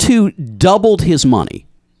other 2 doubled his money.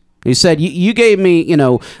 He said, you gave me,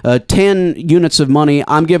 10 units of money.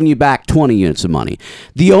 I'm giving you back 20 units of money.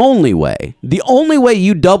 The only way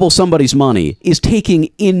you double somebody's money is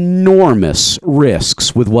taking enormous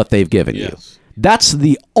risks with what they've given you. That's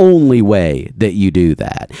the only way that you do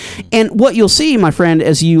that. And what you'll see, my friend,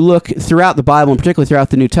 as you look throughout the Bible, and particularly throughout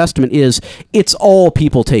the New Testament, is it's all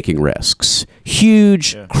people taking risks.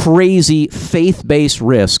 Huge, crazy, faith-based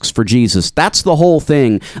risks for Jesus. That's the whole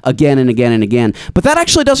thing again and again and again. But that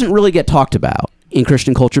actually doesn't really get talked about in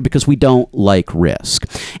Christian culture because we don't like risk.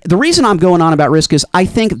 The reason I'm going on about risk is I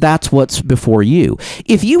think that's what's before you.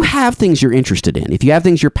 If you have things you're interested in, if you have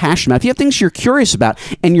things you're passionate about, if you have things you're curious about,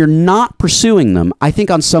 and you're not pursuing them, I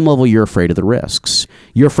think on some level you're afraid of the risks.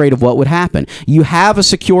 You're afraid of what would happen. You have a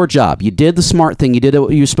secure job. You did the smart thing. You did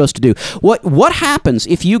what you were supposed to do. What happens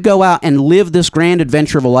if you go out and live this grand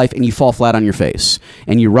adventure of a life and you fall flat on your face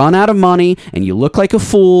and you run out of money and you look like a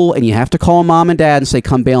fool and you have to call mom and dad and say,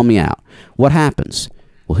 come bail me out? What happens?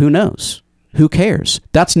 Well, who knows? Who cares?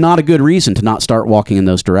 That's not a good reason to not start walking in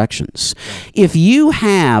those directions. If you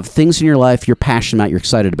have things in your life you're passionate about, you're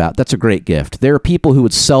excited about, that's a great gift. There are people who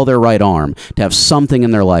would sell their right arm to have something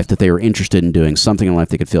in their life that they were interested in doing, something in life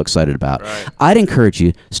they could feel excited about. Right. I'd encourage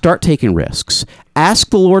you, start taking risks. Ask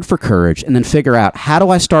the Lord for courage, and then figure out, how do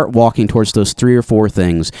I start walking towards those 3 or 4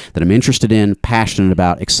 things that I'm interested in, passionate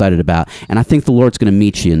about, excited about? And I think the Lord's going to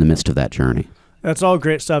meet you in the midst of that journey. That's all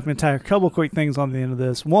great stuff. I'm going to tack a couple quick things on the end of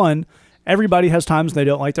this. One, everybody has times they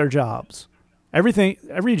don't like their jobs.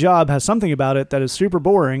 Every job has something about it that is super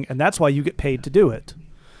boring, and that's why you get paid to do it.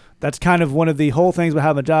 That's kind of one of the whole things about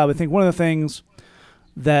having a job. I think one of the things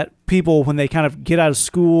that people, when they kind of get out of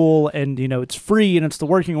school and, it's free and it's the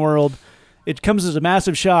working world, it comes as a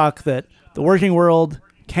massive shock that the working world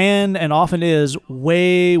can and often is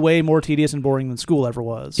way, way more tedious and boring than school ever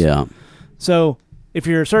was. Yeah. So if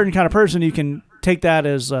you're a certain kind of person, you can take that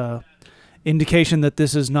as indication that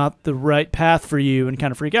this is not the right path for you and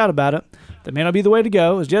kind of freak out about it. That may not be the way to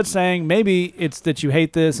go. As Jed's saying, maybe it's that you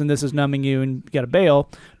hate this and this is numbing you and you got to bail.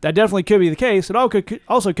 That definitely could be the case. It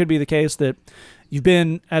also could be the case that you've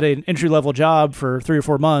been at an entry-level job for 3 or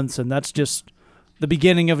 4 months and that's just the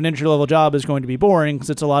beginning of an entry-level job is going to be boring because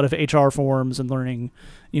it's a lot of HR forms and learning,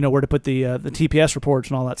 where to put the TPS reports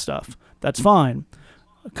and all that stuff. That's fine.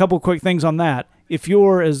 A couple quick things on that. If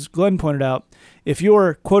you're, as Glenn pointed out, if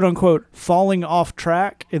you're quote-unquote falling off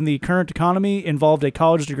track in the current economy, involved a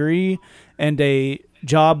college degree and a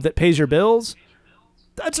job that pays your bills,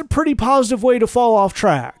 that's a pretty positive way to fall off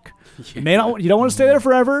track. You don't want to stay there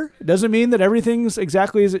forever. It doesn't mean that everything's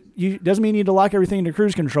exactly as doesn't mean you need to lock everything into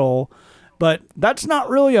cruise control, but that's not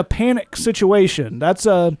really a panic situation. That's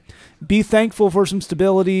a be thankful for some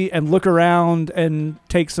stability and look around and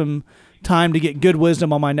take some time to get good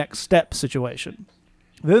wisdom on my next step situation.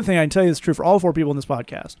 The other thing I can tell you is true for all 4 people in this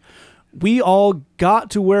podcast. We all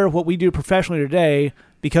got to where what we do professionally today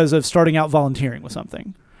because of starting out volunteering with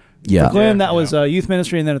something. Yeah. For Glenn, that was youth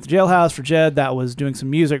ministry and then at the jailhouse. For Jed, that was doing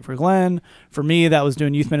some music for Glenn. For me, that was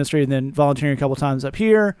doing youth ministry and then volunteering a couple times up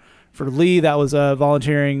here. For Lee, that was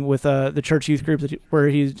volunteering with the church youth group where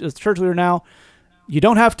he's a church leader now. You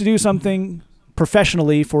don't have to do something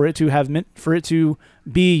professionally for it to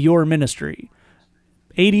be your ministry.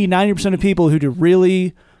 80-90% of people who do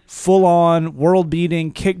really full-on,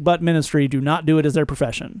 world-beating, kick-butt ministry do not do it as their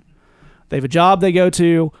profession. They have a job they go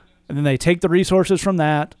to, and then they take the resources from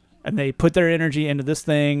that, and they put their energy into this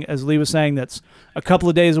thing, as Lee was saying, that's a couple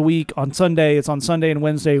of days a week. On Sunday, it's on Sunday and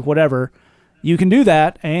Wednesday, whatever. You can do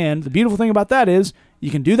that, and the beautiful thing about that is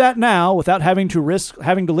you can do that now without having to risk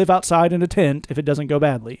having to live outside in a tent if it doesn't go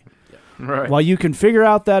badly. Right. While you can figure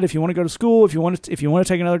out that if you want to go to school, if you want to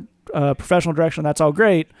take another professional direction, that's all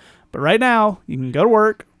great. But right now, you can go to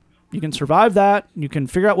work, you can survive that, you can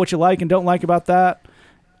figure out what you like and don't like about that,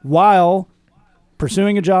 while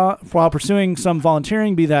pursuing a job, while pursuing some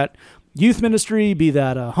volunteering, be that youth ministry, be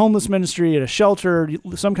that a homeless ministry at a shelter,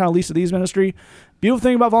 some kind of least of these ministry. Beautiful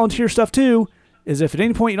thing about volunteer stuff too is if at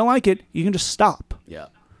any point you don't like it, you can just stop. Yeah.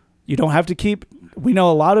 You don't have to keep. We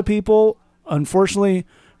know a lot of people, unfortunately,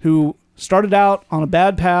 who started out on a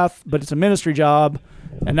bad path, but it's a ministry job,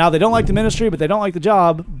 and now they don't like the ministry, but they don't like the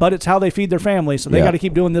job, but it's how they feed their family, so they got to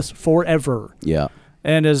keep doing this forever. Yeah.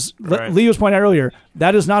 And as Lee was pointing out earlier,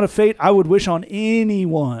 that is not a fate I would wish on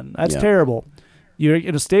anyone. That's terrible. You're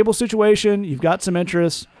in a stable situation. You've got some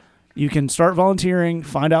interests. You can start volunteering,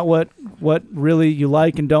 find out what really you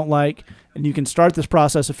like and don't like, and you can start this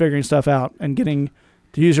process of figuring stuff out and getting,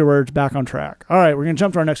 to use your words, back on track. All right, we're going to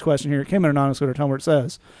jump to our next question here. It came in anonymous. Go to tell me where it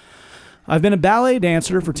says. I've been a ballet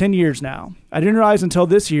dancer for 10 years now. I didn't realize until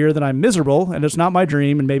this year that I'm miserable, and it's not my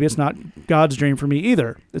dream, and maybe it's not God's dream for me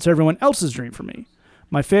either. It's everyone else's dream for me.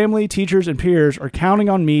 My family, teachers, and peers are counting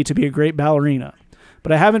on me to be a great ballerina,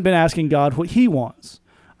 but I haven't been asking God what He wants.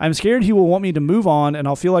 I'm scared He will want me to move on, and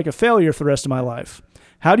I'll feel like a failure for the rest of my life.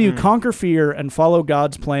 How do you conquer fear and follow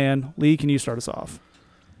God's plan? Lee, can you start us off?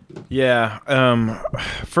 Yeah.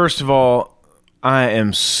 First of all, I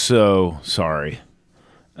am so sorry.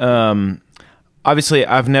 Obviously,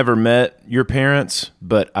 I've never met your parents,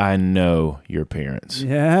 but I know your parents.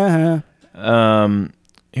 Yeah.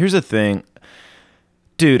 Here's the thing.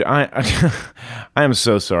 Dude, I am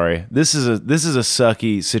so sorry. This is a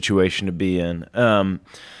sucky situation to be in.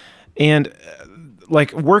 And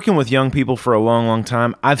like working with young people for a long, long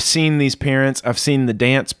time, I've seen these parents. I've seen the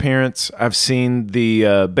dance parents. I've seen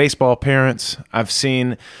the baseball parents. I've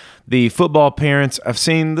seen the football parents. I've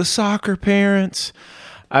seen the soccer parents.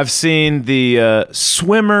 I've seen the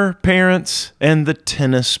swimmer parents and the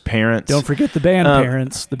tennis parents. Don't forget the band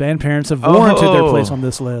parents. The band parents have warranted their place on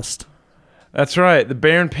this list. That's right, the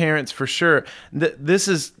band parents for sure. This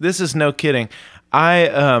is no kidding.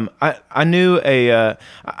 I knew a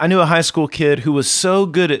high school kid who was so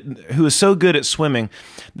good at swimming.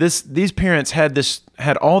 These parents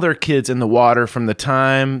had all their kids in the water from the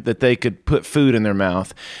time that they could put food in their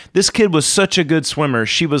mouth. This kid was such a good swimmer.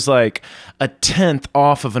 She was like a 10th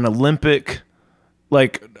off of an Olympic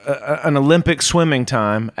swimming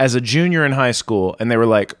time as a junior in high school, and they were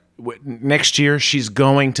like, next year she's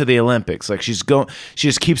going to the Olympics. Like she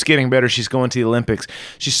just keeps getting better. She's going to the Olympics.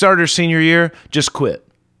 She started her senior year, just quit.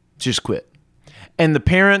 And the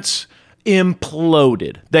parents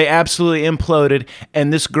imploded. They absolutely imploded,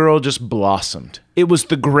 and this girl just blossomed. It was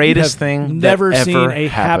the greatest thing never that seen ever a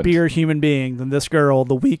happened. happier human being than this girl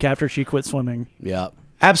the week after she quit swimming. Yeah.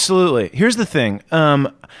 Absolutely. Here's the thing.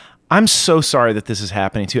 I'm so sorry that this is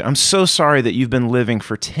happening to you. I'm so sorry that you've been living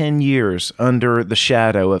for 10 years under the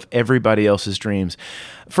shadow of everybody else's dreams.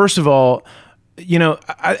 First of all,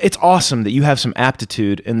 it's awesome that you have some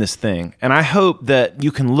aptitude in this thing. And I hope that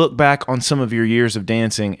you can look back on some of your years of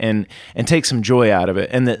dancing and take some joy out of it.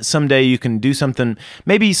 And that someday you can do something,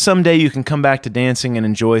 maybe someday you can come back to dancing and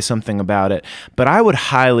enjoy something about it. But I would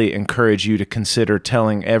highly encourage you to consider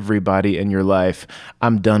telling everybody in your life,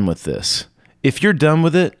 I'm done with this. If you're done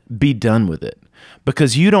with it, be done with it.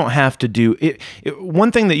 Because you don't have to do it.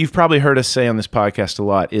 One thing that you've probably heard us say on this podcast a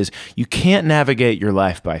lot is you can't navigate your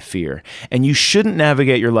life by fear, and you shouldn't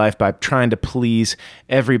navigate your life by trying to please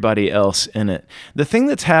everybody else in it. The thing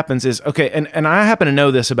that happens is, okay, and I happen to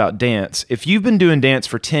know this about dance. If you've been doing dance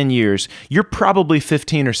for 10 years, you're probably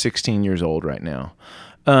 15 or 16 years old right now.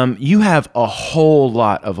 You have a whole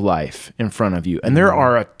lot of life in front of you, and there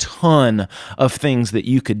are a ton of things that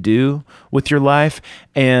you could do with your life,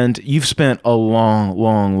 and you've spent a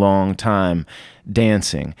long time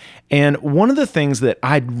dancing. And one of the things that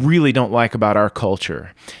I really don't like about our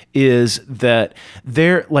culture is that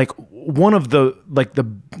they're like one of the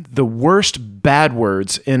worst bad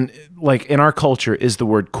words in our culture is the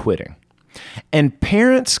word quitting. And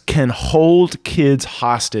parents can hold kids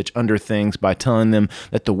hostage under things by telling them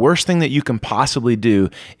that the worst thing that you can possibly do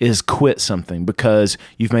is quit something because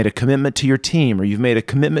you've made a commitment to your team, or you've made a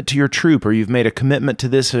commitment to your troop, or you've made a commitment to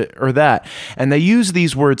this or that. And they use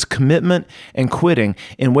these words commitment and quitting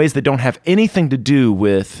in ways that don't have anything to do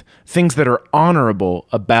with things that are honorable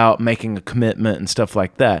about making a commitment and stuff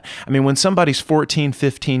like that. I mean, when somebody's 14,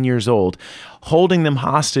 15 years old, holding them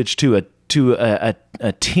hostage to a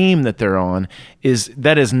team that they're on is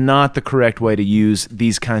not the correct way to use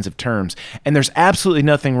these kinds of terms. And there's absolutely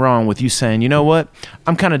nothing wrong with you saying, you know what,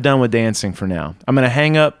 I'm kind of done with dancing for now. I'm going to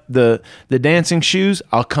hang up the dancing shoes.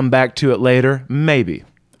 I'll come back to it later. Maybe.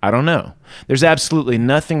 I don't know. There's absolutely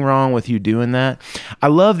nothing wrong with you doing that. I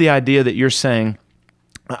love the idea that you're saying,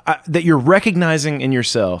 that you're recognizing in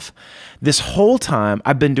yourself, this whole time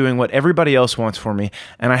I've been doing what everybody else wants for me,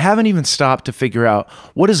 and I haven't even stopped to figure out,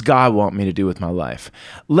 what does God want me to do with my life?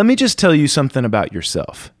 Let me just tell you something about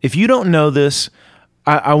yourself. If you don't know this,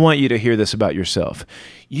 I want you to hear this about yourself.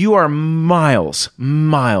 You are miles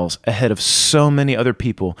ahead of so many other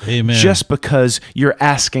people. Amen. Just because you're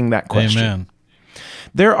asking that question. Amen.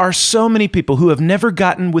 There are so many people who have never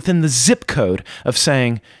gotten within the zip code of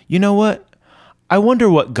saying, you know what? I wonder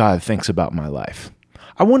what God thinks about my life.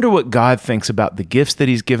 I wonder what God thinks about the gifts that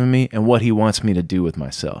he's given me and what he wants me to do with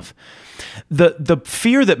myself. The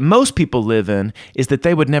fear that most people live in is that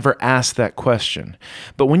they would never ask that question.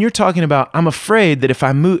 But when you're talking about, I'm afraid that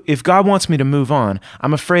if God wants me to move on,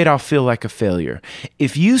 I'm afraid I'll feel like a failure.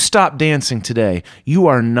 If you stop dancing today, you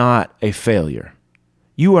are not a failure.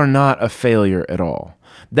 You are not a failure at all.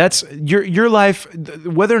 That's your life.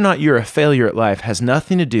 Whether or not you're a failure at life has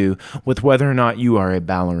nothing to do with whether or not you are a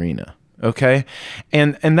ballerina. Okay,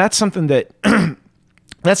 and that's something that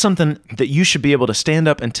that's something that you should be able to stand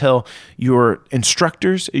up and tell your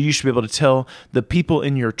instructors. You should be able to tell the people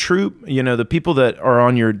in your troupe. You know, the people that are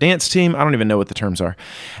on your dance team. I don't even know what the terms are,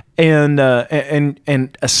 and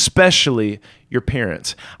especially your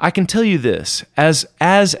parents. I can tell you this as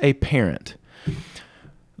a parent.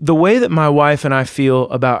 The way that my wife and I feel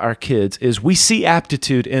about our kids is we see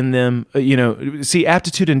aptitude in them, see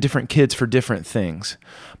aptitude in different kids for different things.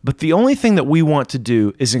 But the only thing that we want to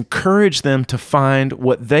do is encourage them to find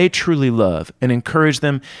what they truly love and encourage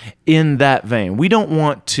them in that vein. We don't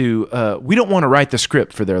want to write the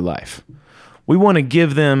script for their life. We want to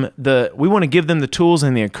give them the tools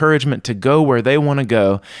and the encouragement to go where they want to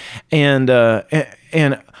go, and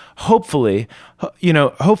hopefully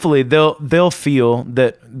they'll feel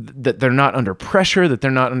that they're not under pressure, that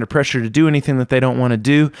they're not under pressure to do anything that they don't want to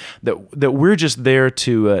do, that we're just there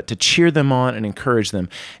to cheer them on and encourage them.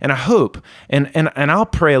 And I hope, and I'll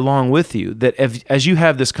pray along with you, that as you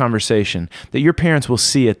have this conversation, that your parents will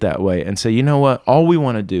see it that way and say, you know what, all we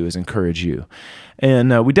want to do is encourage you.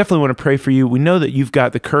 And we definitely want to pray for you. We know that you've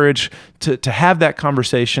got the courage to have that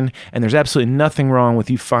conversation, and there's absolutely nothing wrong with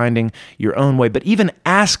you finding your own way. But even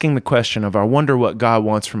asking the question of, I wonder what God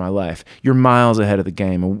wants for my life, you're miles ahead of the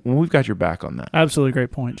game, and we've got your back on that. Absolutely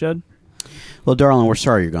great point, Jed. Well, darling, we're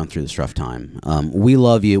sorry you're going through this rough time. We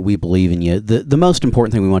love you. We believe in you. The most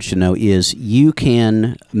important thing we want you to know is you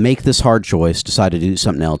can make this hard choice, decide to do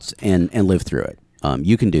something else, and live through it.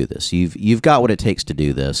 You can do this. You've got what it takes to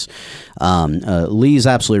do this. Lee's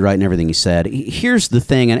absolutely right in everything he said. Here's the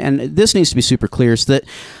thing, and this needs to be super clear, is that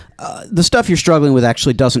the stuff you're struggling with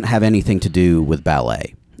actually doesn't have anything to do with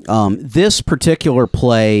ballet. This particular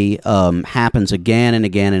play happens again and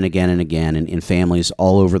again and again and again in families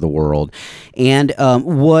all over the world. And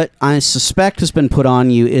what I suspect has been put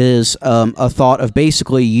on you is a thought of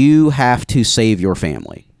basically you have to save your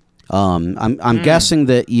family. I'm guessing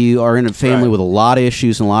that you are in a family with a lot of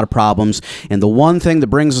issues and a lot of problems, and the one thing that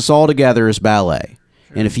brings us all together is ballet.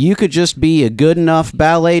 And if you could just be a good enough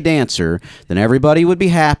ballet dancer, then everybody would be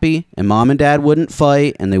happy, and mom and dad wouldn't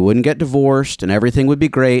fight, and they wouldn't get divorced, and everything would be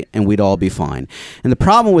great, and we'd all be fine. And the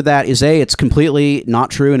problem with that is, A, it's completely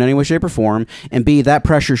not true in any way, shape, or form, and B, that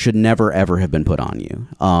pressure should never, ever have been put on you.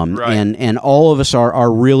 And all of us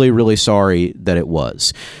are really, really sorry that it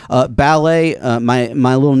was. Ballet, my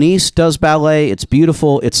little niece does ballet. It's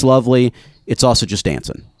beautiful. It's lovely. It's also just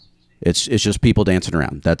dancing. It's just people dancing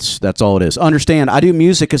around. That's all it is. Understand, I do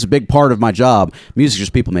music as a big part of my job. Music is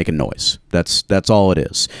just people making noise. That's all it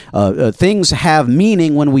is. Things have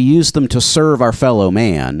meaning when we use them to serve our fellow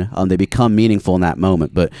man. They become meaningful in that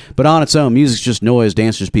moment. But on its own, music's just noise.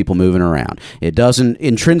 Dance is just people moving around. It doesn't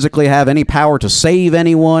intrinsically have any power to save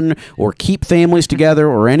anyone or keep families together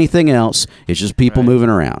or anything else. It's just people moving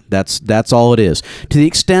around. That's all it is. To the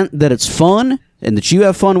extent that it's fun and that you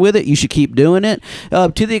have fun with it, you should keep doing it.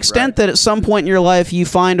 To the extent that at some point in your life you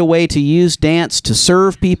find a way to use dance to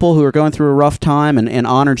serve people who are going through a rough time and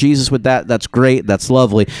honor Jesus with that, that's great. That's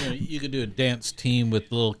lovely. You could do a dance team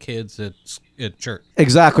with little kids at church.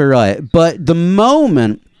 Exactly right. But the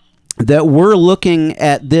moment that we're looking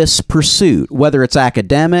at this pursuit, whether it's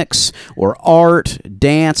academics or art,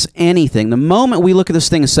 dance, anything, the moment we look at this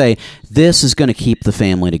thing and say, this is going to keep the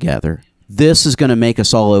family together, this is going to make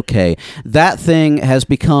us all okay, that thing has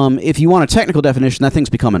become, if you want a technical definition, that thing's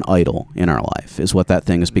become an idol in our life, is what that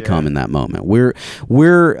thing has become in that moment. We're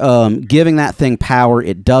giving that thing power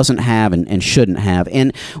it doesn't have and shouldn't have.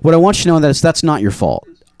 And what I want you to know is that's not your fault.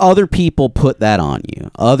 Other people put that on you.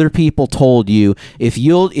 Other people told you, if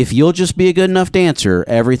you'll just be a good enough dancer,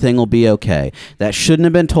 everything will be okay. That shouldn't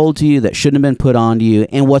have been told to you. That shouldn't have been put on to you.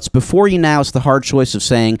 And what's before you now is the hard choice of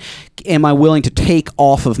saying, am I willing to take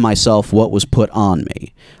off of myself what was put on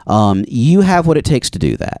me? You have what it takes to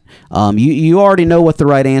do that. You already know what the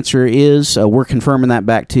right answer is. We're confirming that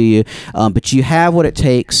back to you. But you have what it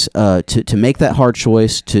takes to make that hard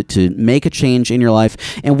choice, to make a change in your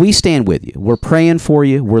life. And we stand with you. We're praying for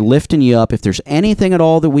you. We're lifting you up. If there's anything at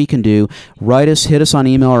all that we can do, write us, hit us on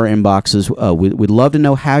email or inboxes. We'd love to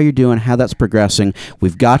know how you're doing, how that's progressing.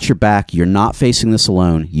 We've got your back. You're not facing this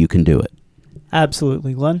alone. You can do it.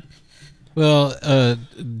 Absolutely. Glenn? Well,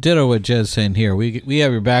 ditto what Jed's saying here. We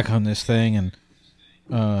have your back on this thing,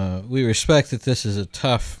 and we respect that this is a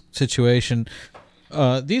tough situation.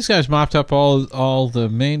 These guys mopped up all the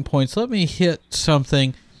main points. Let me hit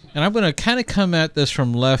something, and I'm going to kind of come at this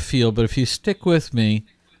from left field, but if you stick with me,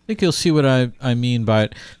 I think you'll see what I mean by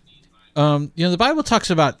it. The Bible talks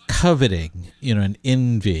about coveting, and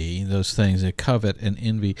envy, those things that covet and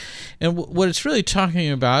envy. And what it's really talking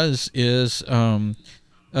about is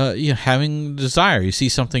having desire. You see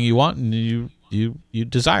something you want and you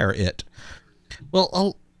desire it.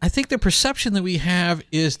 Well, I think the perception that we have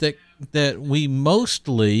is that we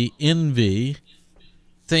mostly envy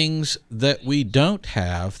things that we don't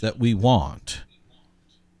have that we want.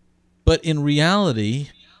 But in reality,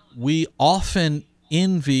 we often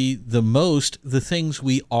envy the most the things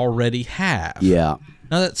we already have. Yeah.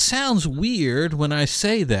 Now, that sounds weird when I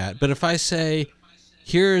say that, but if I say,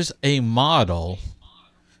 here's a model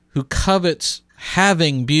who covets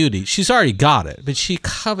having beauty. She's already got it, but she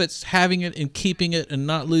covets having it and keeping it and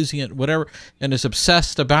not losing it, whatever, and is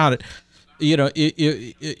obsessed about it.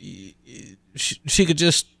 She could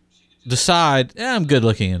just decide, I'm good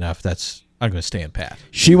looking enough. I'm going to stand pat.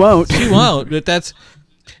 She won't. She won't. But that's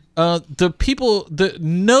the people that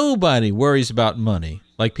nobody worries about money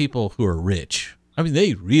like people who are rich. I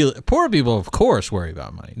mean, poor people, of course, worry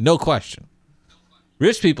about money, no question.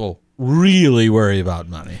 Rich people really worry about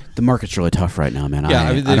money. The market's really tough right now, man. Yeah,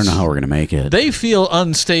 I don't know how we're going to make it. They feel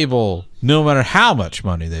unstable no matter how much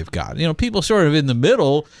money they've got. People sort of in the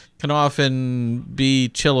middle can often be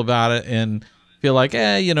chill about it and feel like,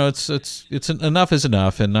 it's enough is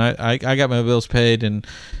enough, and I got my bills paid and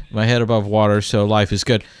my head above water, so life is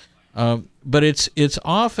good. But it's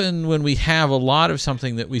often when we have a lot of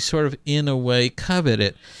something that we sort of, in a way, covet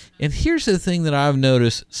it. And here's the thing that I've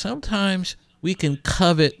noticed. Sometimes we can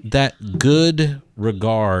covet that good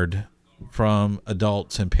regard from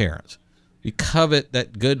adults and parents. We covet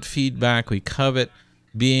that good feedback. We covet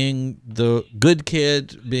being the good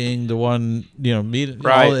kid, being the one,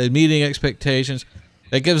 meeting expectations.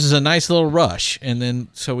 That gives us a nice little rush. And then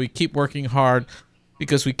so we keep working hard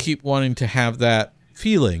because we keep wanting to have that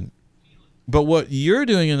feeling. But what you're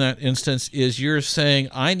doing in that instance is you're saying,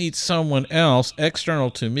 I need someone else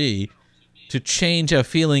external to me to change a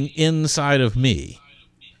feeling inside of me,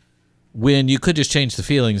 when you could just change the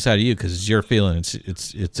feeling inside of you because it's your feeling.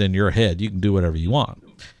 It's in your head. You can do whatever you want.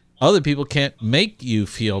 Other people can't make you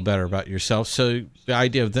feel better about yourself. So the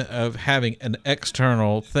idea of having an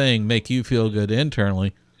external thing make you feel good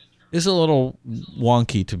internally is a little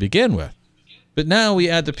wonky to begin with. But now we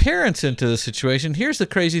add the parents into the situation. Here's the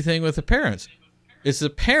crazy thing with the parents. Is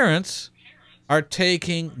the parents are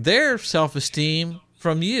taking their self-esteem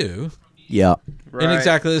from you Yeah. Right. in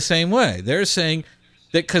exactly the same way. They're saying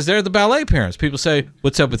that because they're the ballet parents. People say,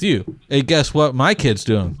 what's up with you? Hey, guess what my kid's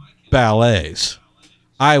doing? Ballets.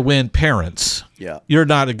 I win parents. Yeah. You're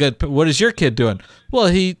not a good. What is your kid doing? Well,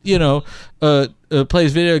 he,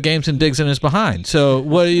 plays video games and digs in his behind. So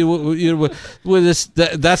what do you with this?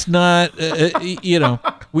 That's not.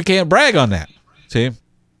 We can't brag on that. See.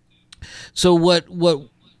 So what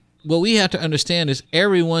we have to understand is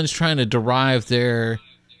everyone's trying to derive their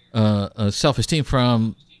self-esteem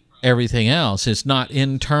from everything else. It's not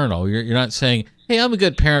internal. You're not saying, "Hey, I'm a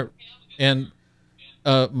good parent," and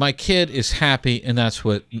my kid is happy, and that's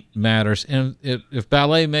what matters. And if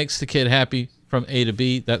ballet makes the kid happy from A to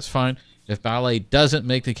B, that's fine. If ballet doesn't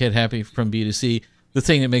make the kid happy from B to C, the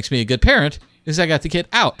thing that makes me a good parent is I got the kid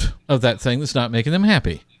out of that thing that's not making them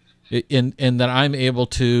happy, and that I'm able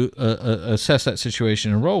to assess that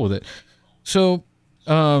situation and roll with it. So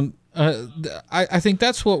I think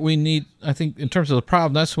that's what we need. I think in terms of the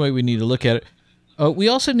problem, that's the way we need to look at it. We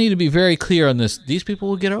also need to be very clear on this. These people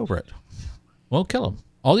will get over it. Won't kill them.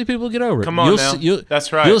 All these people will get over it. Come on now.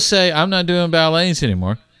 That's right. You'll say, I'm not doing ballets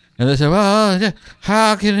anymore. And they say, well,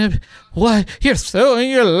 how can it? What? You're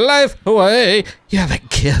throwing your life away. You have a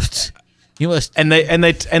gift. You must. And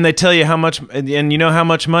they tell you how much, and you know how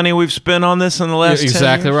much money we've spent on this in the last 10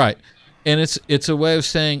 exactly years? right. And it's a way of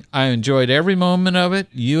saying, I enjoyed every moment of it.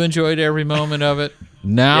 You enjoyed every moment of it.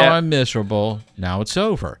 Now Yeah. I'm miserable. Now it's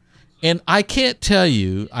over. And I cannot tell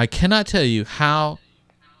you how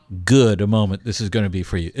good a moment this is going to be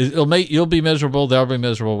for you. You'll be miserable. They'll be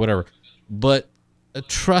miserable. Whatever. But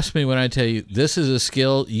trust me when I tell you, this is a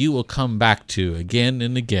skill you will come back to again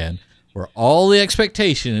and again, where all the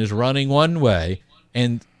expectation is running one way,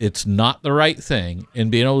 and it's not the right thing.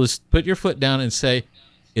 And being able to put your foot down and say,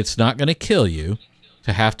 it's not going to kill you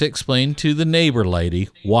to have to explain to the neighbor lady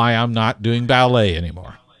why I'm not doing ballet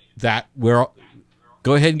anymore.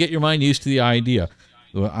 Go ahead and get your mind used to the idea.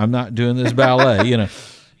 Well, I'm not doing this ballet,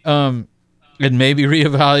 and maybe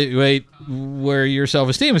reevaluate where your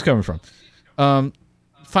self-esteem is coming from.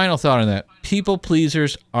 Final thought on that. People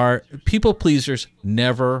pleasers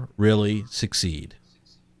never really succeed.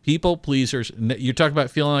 People pleasers, you're talking about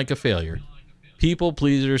feeling like a failure. People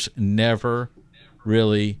pleasers never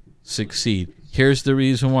really succeed. Here's the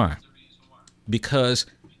reason why. Because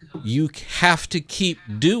you have to keep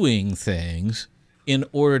doing things in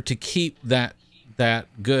order to keep that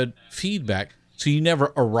good feedback. So you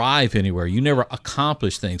never arrive anywhere. You never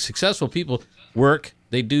accomplish things. Successful people work,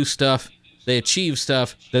 they do stuff, they achieve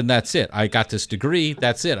stuff, then that's it. I got this degree,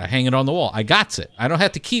 that's it. I hang it on the wall. I got it. I don't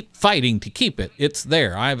have to keep fighting to keep it. It's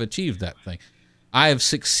there. I have achieved that thing. I have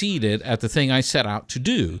succeeded at the thing I set out to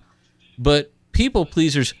do. But people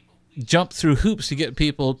pleasers jump through hoops to get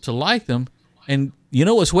people to like them, and you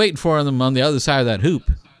know what's waiting for them on the other side of that hoop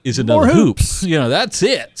is another hoop. That's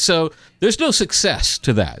it. So there's no success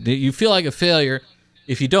to that. You feel like a failure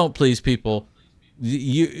if you don't please people.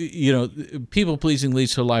 People pleasing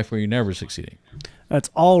leads to a life where you're never succeeding. That's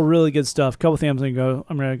all really good stuff. A couple things I'm going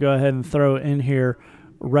to go ahead and throw in here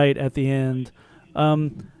right at the end.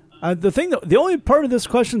 The only part of this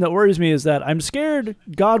question that worries me is that I'm scared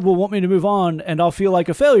God will want me to move on and I'll feel like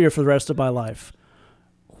a failure for the rest of my life.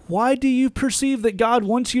 Why do you perceive that God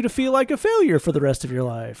wants you to feel like a failure for the rest of your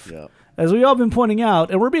life? Yeah. As we've all been pointing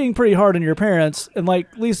out, and we're being pretty hard on your parents, and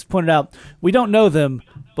like Lisa pointed out, we don't know them,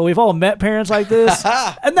 but we've all met parents like this,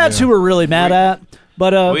 and that's who we're really mad at.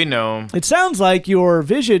 But we know. It sounds like your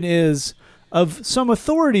vision is of some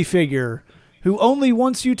authority figure who only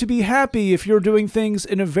wants you to be happy if you're doing things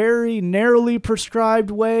in a very narrowly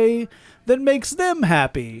prescribed way that makes them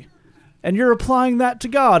happy. And you're applying that to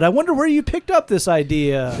God. I wonder where you picked up this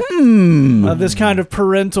idea of this kind of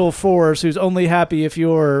parental force who's only happy if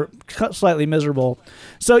you're slightly miserable.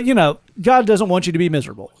 So, God doesn't want you to be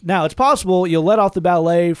miserable. Now, it's possible you'll let off the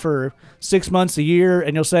ballet for 6 months, a year,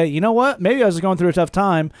 and you'll say, you know what? Maybe I was going through a tough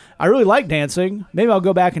time. I really like dancing. Maybe I'll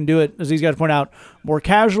go back and do it, as these guys point out, more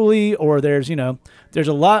casually, or there's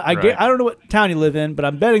a lot. I don't know what town you live in, but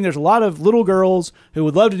I'm betting there's a lot of little girls who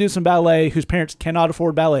would love to do some ballet whose parents cannot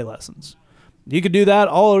afford ballet lessons. You could do that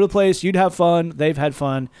all over the place. You'd have fun. They've had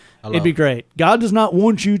fun. It'd be great. God does not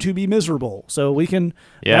want you to be miserable. So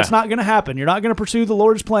that's not going to happen. You're not going to pursue the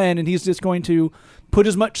Lord's plan, and he's just going to put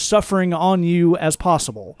as much suffering on you as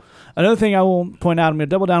possible. Another thing I will point out, I'm going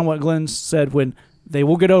to double down on what Glenn said when they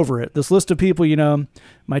will get over it. This list of people,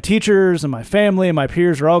 my teachers and my family and my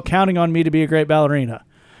peers are all counting on me to be a great ballerina.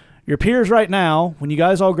 Your peers right now, when you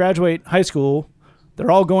guys all graduate high school,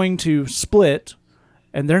 they're all going to split,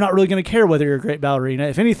 and they're not really going to care whether you're a great ballerina.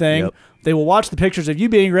 If anything, they will watch the pictures of you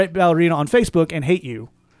being a great ballerina on Facebook and hate you.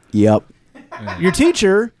 Yep. Your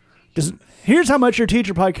teacher here's how much your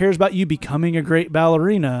teacher probably cares about you becoming a great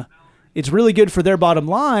ballerina. It's really good for their bottom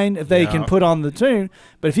line if they can put on the tune.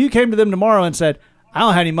 But if you came to them tomorrow and said, I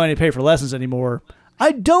don't have any money to pay for lessons anymore,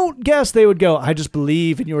 I don't guess they would go, I just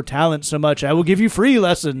believe in your talent so much, I will give you free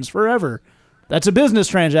lessons forever. That's a business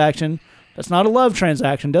transaction. That's not a love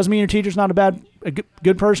transaction. Doesn't mean your teacher's not a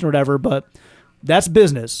good person or whatever, but that's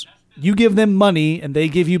business. You give them money and they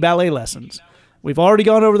give you ballet lessons. We've already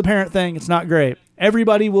gone over the parent thing. It's not great.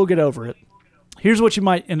 Everybody will get over it. Here's what you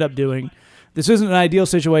might end up doing. This isn't an ideal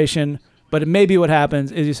situation, but it may be what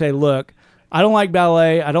happens is you say, look, I don't like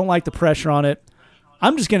ballet. I don't like the pressure on it.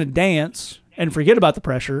 I'm just going to dance and forget about the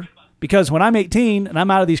pressure, because when I'm 18 and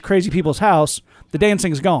I'm out of these crazy people's house, the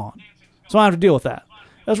dancing's gone. So I don't have to deal with that.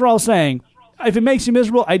 That's what I was saying. If it makes you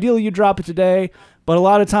miserable, ideally you drop it today, but a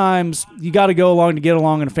lot of times you got to go along to get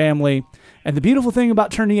along in a family. And the beautiful thing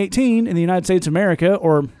about turning 18 in the United States of America,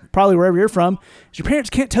 or probably wherever you're from, is your parents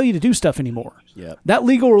can't tell you to do stuff anymore. Yep. That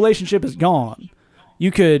legal relationship is gone.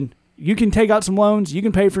 You can take out some loans, you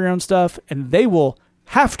can pay for your own stuff, and they will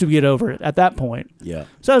have to get over it at that point. Yeah.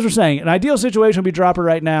 So as we're saying, an ideal situation would be drop it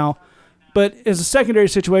right now, but as a secondary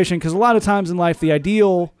situation, because a lot of times in life, the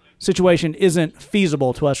ideal situation isn't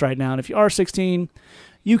feasible to us right now. And if you are 16,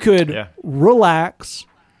 you could relax,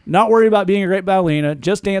 not worry about being a great ballerina,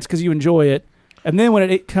 just dance because you enjoy it. And then when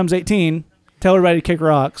it comes 18, tell everybody to kick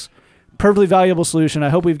rocks. Perfectly valuable solution. I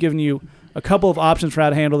hope we've given you a couple of options for how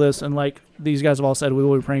to handle this. And like these guys have all said, we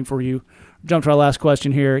will be praying for you. Jump to our last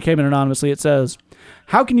question here. It came in anonymously. It says,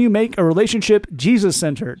 how can you make a relationship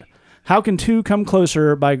Jesus-centered? How can two come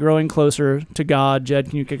closer by growing closer to God? Jed,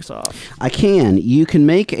 can you kick us off? I can. You can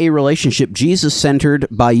make a relationship Jesus-centered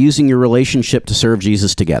by using your relationship to serve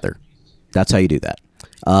Jesus together. That's how you do that.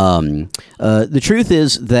 The truth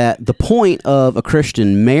is that the point of a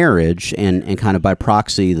Christian marriage, and kind of by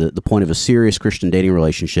proxy, the point of a serious Christian dating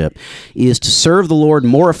relationship, is to serve the Lord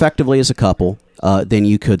more effectively as a couple than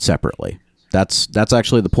you could separately. That's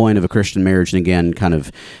actually the point of a Christian marriage, and again, kind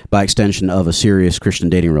of by extension of a serious Christian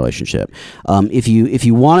dating relationship. If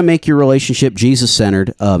you want to make your relationship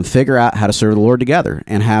Jesus-centered, figure out how to serve the Lord together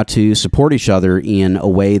and how to support each other in a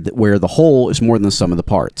way where the whole is more than the sum of the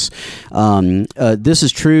parts. This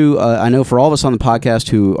is true, I know, for all of us on the podcast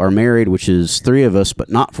who are married, which is 3 of us, but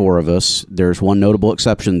not 4 of us. There's one notable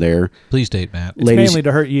exception there. Please date Matt. It's ladies, mainly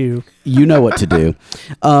to hurt you. You know what to do.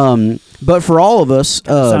 But for all of us...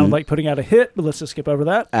 sound like putting out a hit, but let's just skip over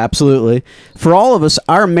that. Absolutely. For all of us,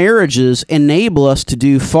 our marriages enable us to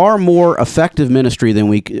do far more effective ministry than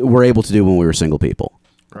we were able to do when we were single people.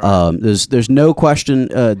 Right. There's no question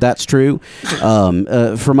that's true.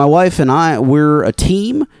 For my wife and I, we're a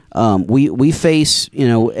team. We face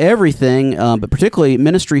everything, but particularly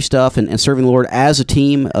ministry stuff and serving the Lord as a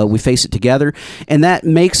team. We face it together, and that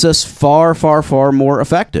makes us far more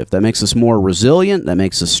effective. That makes us more resilient. That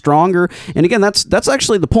makes us stronger. And again, that's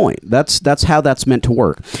actually the point. That's how that's meant to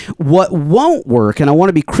work. What won't work, and I want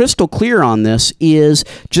to be crystal clear on this, is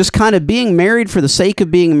just kind of being married for the sake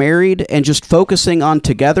of being married and just focusing on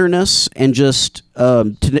togetherness and just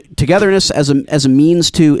togetherness as a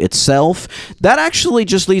means to itself. That actually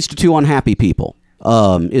just leads to 2 unhappy people.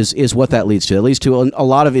 Is what that leads to. It leads to a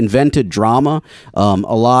lot of invented drama, a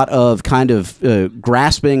lot of kind of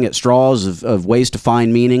grasping at straws of ways to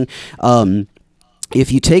find meaning.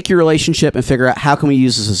 If you take your relationship and figure out how can we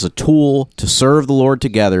use this as a tool to serve the Lord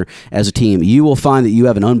together as a team, you will find that you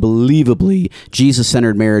have an unbelievably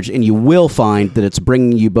Jesus-centered marriage, and you will find that it's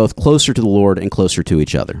bringing you both closer to the Lord and closer to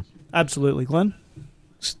each other. Absolutely. Glenn?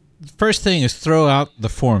 First thing is throw out the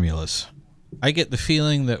formulas. I get the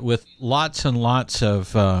feeling that with lots and lots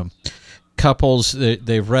of couples,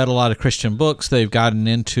 they've read a lot of Christian books, they've gotten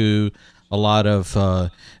into a lot of,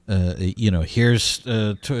 here's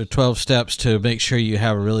 12 steps to make sure you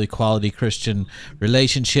have a really quality Christian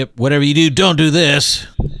relationship. Whatever you do, don't do this.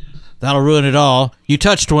 That'll ruin it all. You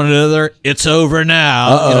touched one another. It's over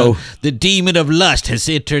now. The demon of lust has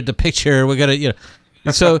entered the picture. We're going to,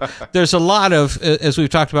 So there's a lot of, as we've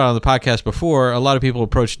talked about on the podcast before, a lot of people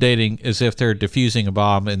approach dating as if they're diffusing a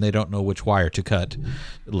bomb and they don't know which wire to cut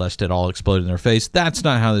lest it all explode in their face. That's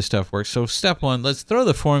not how this stuff works. So step 1, let's throw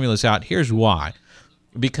the formulas out. Here's why.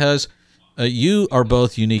 Because you are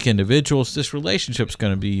both unique individuals. This relationship's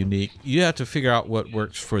going to be unique. You have to figure out what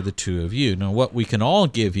works for the 2 of you. Now, what we can all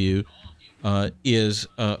give you is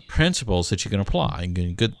principles that you can apply,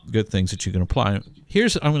 and good things that you can apply.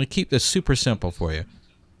 I'm going to keep this super simple for you.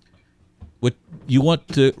 What you want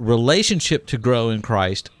the relationship to grow in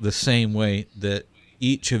Christ the same way that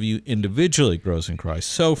each of you individually grows in Christ.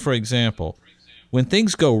 So, for example, when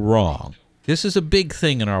things go wrong, this is a big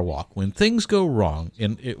thing in our walk. When things go wrong,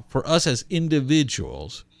 for us as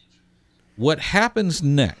individuals, what happens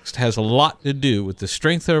next has a lot to do with the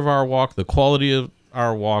strength of our walk, the quality of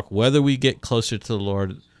our walk, whether we get closer to the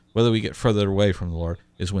Lord, whether we get further away from the Lord,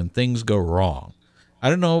 is when things go wrong. I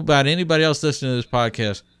don't know about anybody else listening to this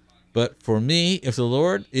podcast, but for me, if the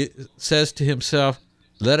Lord says to himself,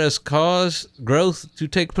 let us cause growth to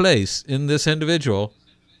take place in this individual,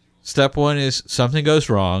 step one is something goes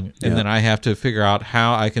wrong, and then I have to figure out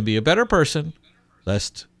how I can be a better person,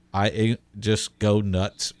 lest I just go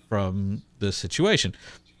nuts from the situation.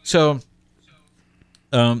 So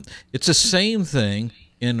it's the same thing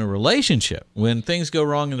in a relationship. When things go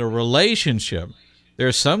wrong in a relationship, there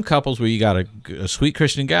are some couples where you got a sweet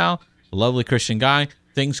Christian gal, a lovely Christian guy,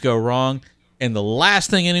 things go wrong, and the last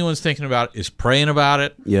thing anyone's thinking about is praying about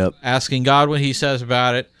it, asking God what he says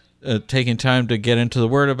about it, taking time to get into the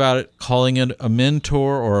Word about it, calling in a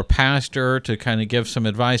mentor or a pastor to kind of give some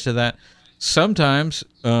advice to that. Sometimes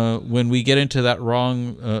when we get into that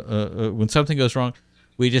wrong, when something goes wrong,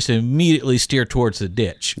 we just immediately steer towards the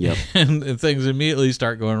ditch, and things immediately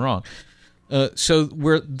start going wrong. So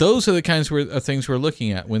those are the kinds of things we're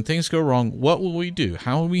looking at. When things go wrong, what will we do?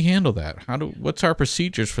 How will we handle that? What's our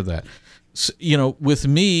procedures for that? So, with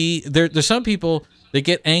me, there's some people, they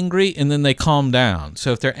get angry and then they calm down.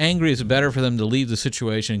 So if they're angry, it's better for them to leave the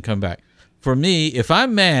situation and come back. For me, if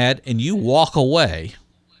I'm mad and you walk away,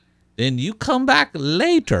 then you come back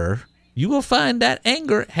later, you will find that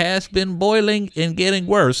anger has been boiling and getting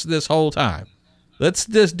worse this whole time. Let's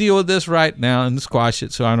just deal with this right now and squash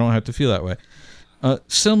it so I don't have to feel that way.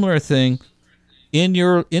 Similar thing, in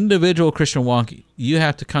your individual Christian walk, you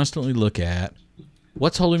have to constantly look at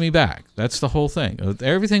what's holding me back. That's the whole thing.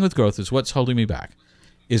 Everything with growth is what's holding me back.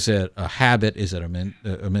 Is it a habit? Is it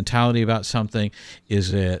a mentality about something?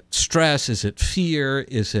 Is it stress? Is it fear?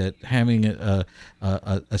 Is it having a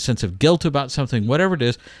sense of guilt about something? Whatever it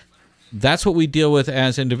is, that's what we deal with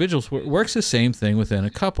as individuals. It works the same thing within a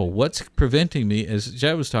couple. What's preventing me, as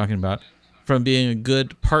Jed was talking about, from being a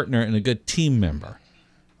good partner and a good team member?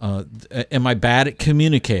 Am I bad at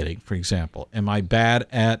communicating, for example? Am I bad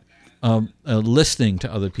at listening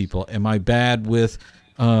to other people? Am I bad with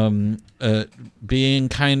being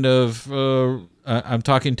kind of I'm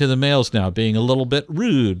talking to the males now, being a little bit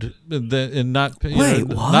rude and not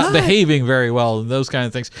not behaving very well and those kind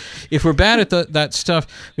of things. If we're bad at that stuff,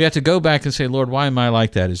 we have to go back and say, Lord, why am I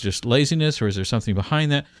like that? Is it just laziness, or is there something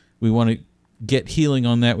behind that? We want to get healing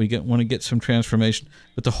on that. We want to get some transformation.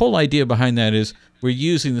 But the whole idea behind that is we're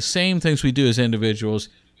using the same things we do as individuals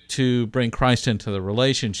to bring Christ into the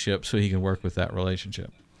relationship so he can work with that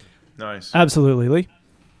relationship. Nice. Absolutely, Lee.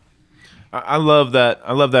 I love that.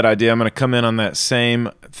 I love that idea. I'm going to come in on that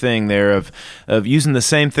same thing there of using the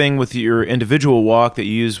same thing with your individual walk that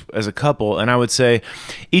you use as a couple. And I would say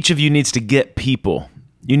each of you needs to get people.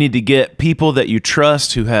 You need to get people that you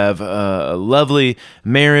trust, who have a lovely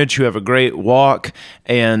marriage, who have a great walk,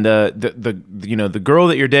 and the girl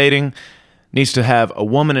that you're dating needs to have a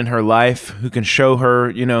woman in her life who can show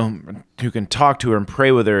her, who can talk to her and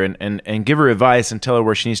pray with her and give her advice and tell her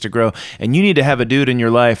where she needs to grow. And you need to have a dude in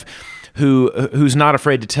your life who's not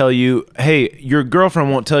afraid to tell you, hey, your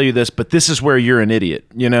girlfriend won't tell you this, but this is where you're an idiot,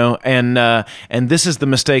 and this is the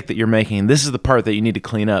mistake that you're making, and this is the part that you need to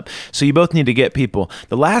clean up. So you both need to get people.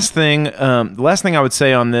 The last thing I would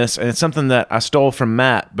say on this, and it's something that I stole from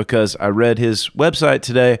Matt because I read his website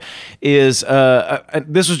today, is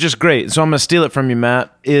this was just great. So I'm going to steal it from you,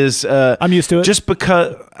 Matt. I'm used to it. Just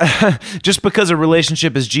because a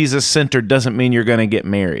relationship is Jesus-centered doesn't mean you're going to get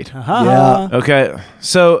married. Uh-huh. Yeah. Okay.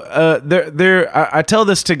 So I tell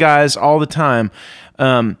this to guys all the time.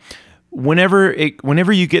 Whenever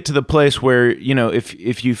you get to the place where,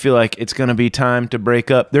 if you feel like it's going to be time to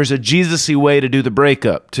break up, there's a Jesus-y way to do the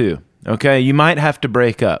breakup too. Okay. You might have to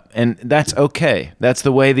break up, and that's okay. That's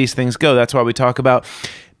the way these things go. That's why we talk about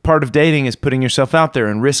part of dating is putting yourself out there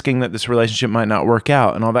and risking that this relationship might not work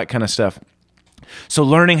out and all that kind of stuff. So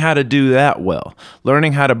learning how to do that well,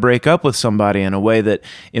 learning how to break up with somebody in a way that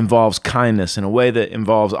involves kindness, in a way that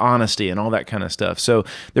involves honesty and all that kind of stuff. So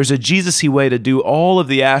there's a Jesus-y way to do all of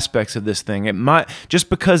the aspects of this thing. It might, just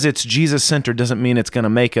because it's Jesus-centered doesn't mean it's going to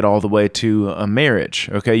make it all the way to a marriage,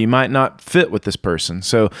 okay? You might not fit with this person.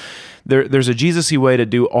 So there's a Jesus-y way to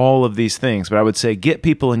do all of these things, but I would say get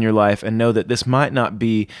people in your life and know that this might not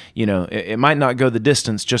be, it might not go the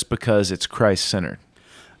distance just because it's Christ-centered.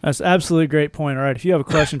 That's absolutely a great point. All right, if you have a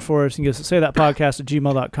question for us, you can go to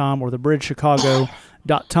saythatpodcast@gmail.com or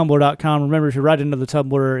thebridgechicago.tumblr.com. Remember, if you write into the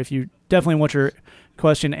Tumblr, if you definitely want your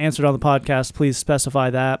question answered on the podcast, please specify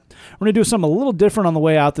that. We're going to do something a little different on the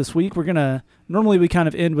way out this week. Normally we kind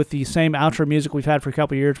of end with the same outro music we've had for a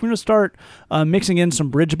couple of years. We're going to start mixing in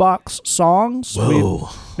some Bridgebox songs. Whoa. We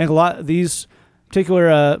make a lot of these.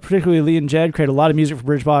 Particularly Lee and Jed create a lot of music for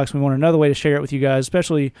Bridgebox. We want another way to share it with you guys,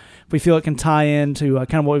 especially if we feel it can tie into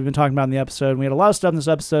kind of what we've been talking about in the episode. And we had a lot of stuff in this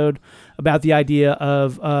episode about the idea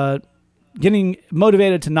of getting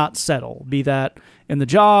motivated to not settle, be that in the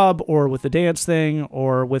job or with the dance thing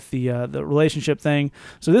or with the relationship thing.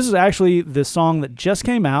 So this is actually the song that just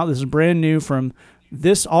came out. This is brand new from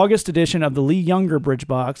this August edition of the Lee Younger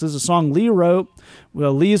Bridgebox. This is a song Lee wrote.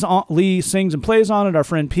 Well, Lee sings and plays on it. Our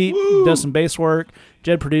friend Pete does some bass work.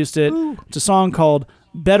 Jed produced it. It's a song called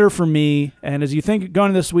Better For Me. And as you think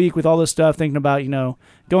going this week with all this stuff, thinking about,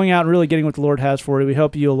 going out and really getting what the Lord has for you, we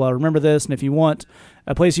hope you'll remember this. And if you want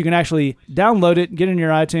a place you can actually download it, get in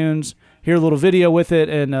your iTunes, hear a little video with it,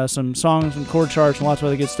 and some songs and chord charts and lots of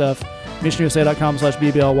other good stuff.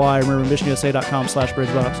 MissionUSA.com/BBLY. Remember,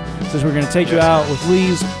 MissionUSA.com/Bridgebox. Since we're going to take you out with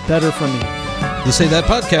Lee's Better For Me. The Say That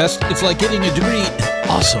podcast, it's like getting a degree.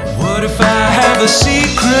 Awesome. What if I have a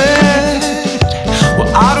secret?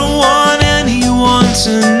 Well, I don't want anyone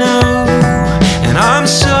to know. And I'm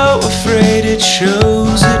so afraid it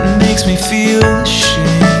shows. It makes me feel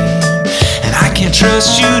ashamed. And I can't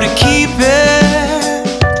trust you to keep it.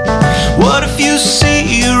 What if you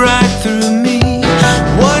see right through me?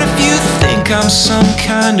 What if you think I'm some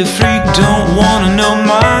kind of freak? Don't wanna know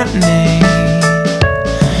my name,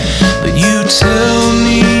 but you tell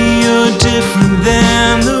me you're different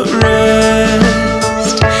than the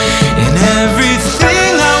rest. In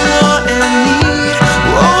everything I want and need,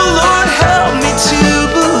 oh Lord, help me to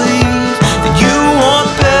believe that you want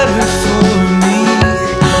better for me,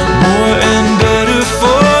 more and better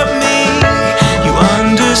for me. You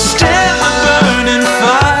understand the burning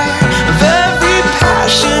fire of every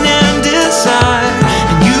passion and desire,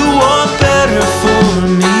 and you want better for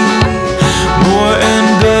me, more and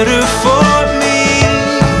better for me,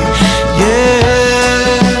 yeah.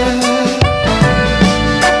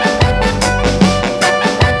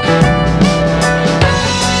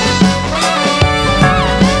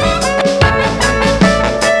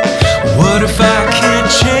 What if I can't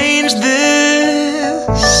change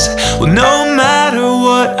this? Well, no matter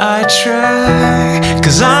what I try,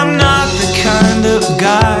 'cause I'm not the kind of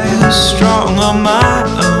guy who's strong on my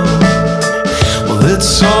own. Well,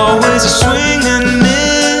 it's always a swing and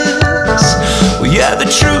miss. Well, yeah, the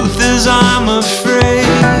truth is I'm afraid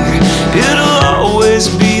it'll always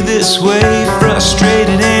be this way,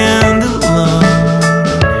 frustrated and alone.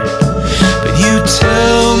 But you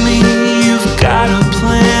tell me you've got a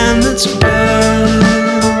plan that's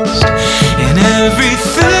best. In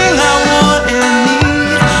everything I want and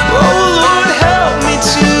need, oh Lord, help me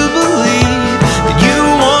to believe that you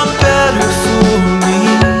want better for me,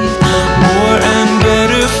 more and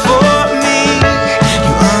better for me.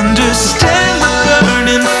 You understand the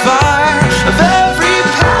burning fire of every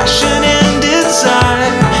passion and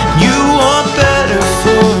desire. You want better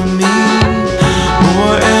for me,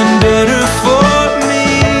 more and better for me.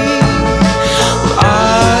 Well, I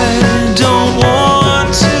don't want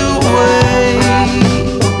to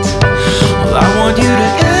wait. Well, I want you to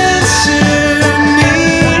answer me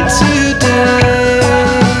today.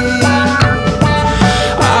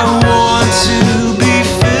 I want to be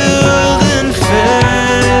filled and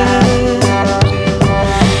fed,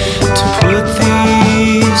 to put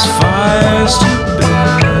these fires to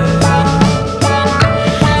bed.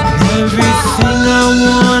 And everything I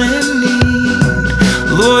want and need,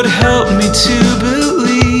 Lord, help me to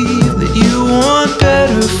believe that you want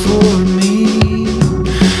better for me,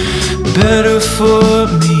 better for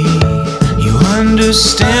me. You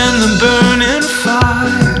understand the burden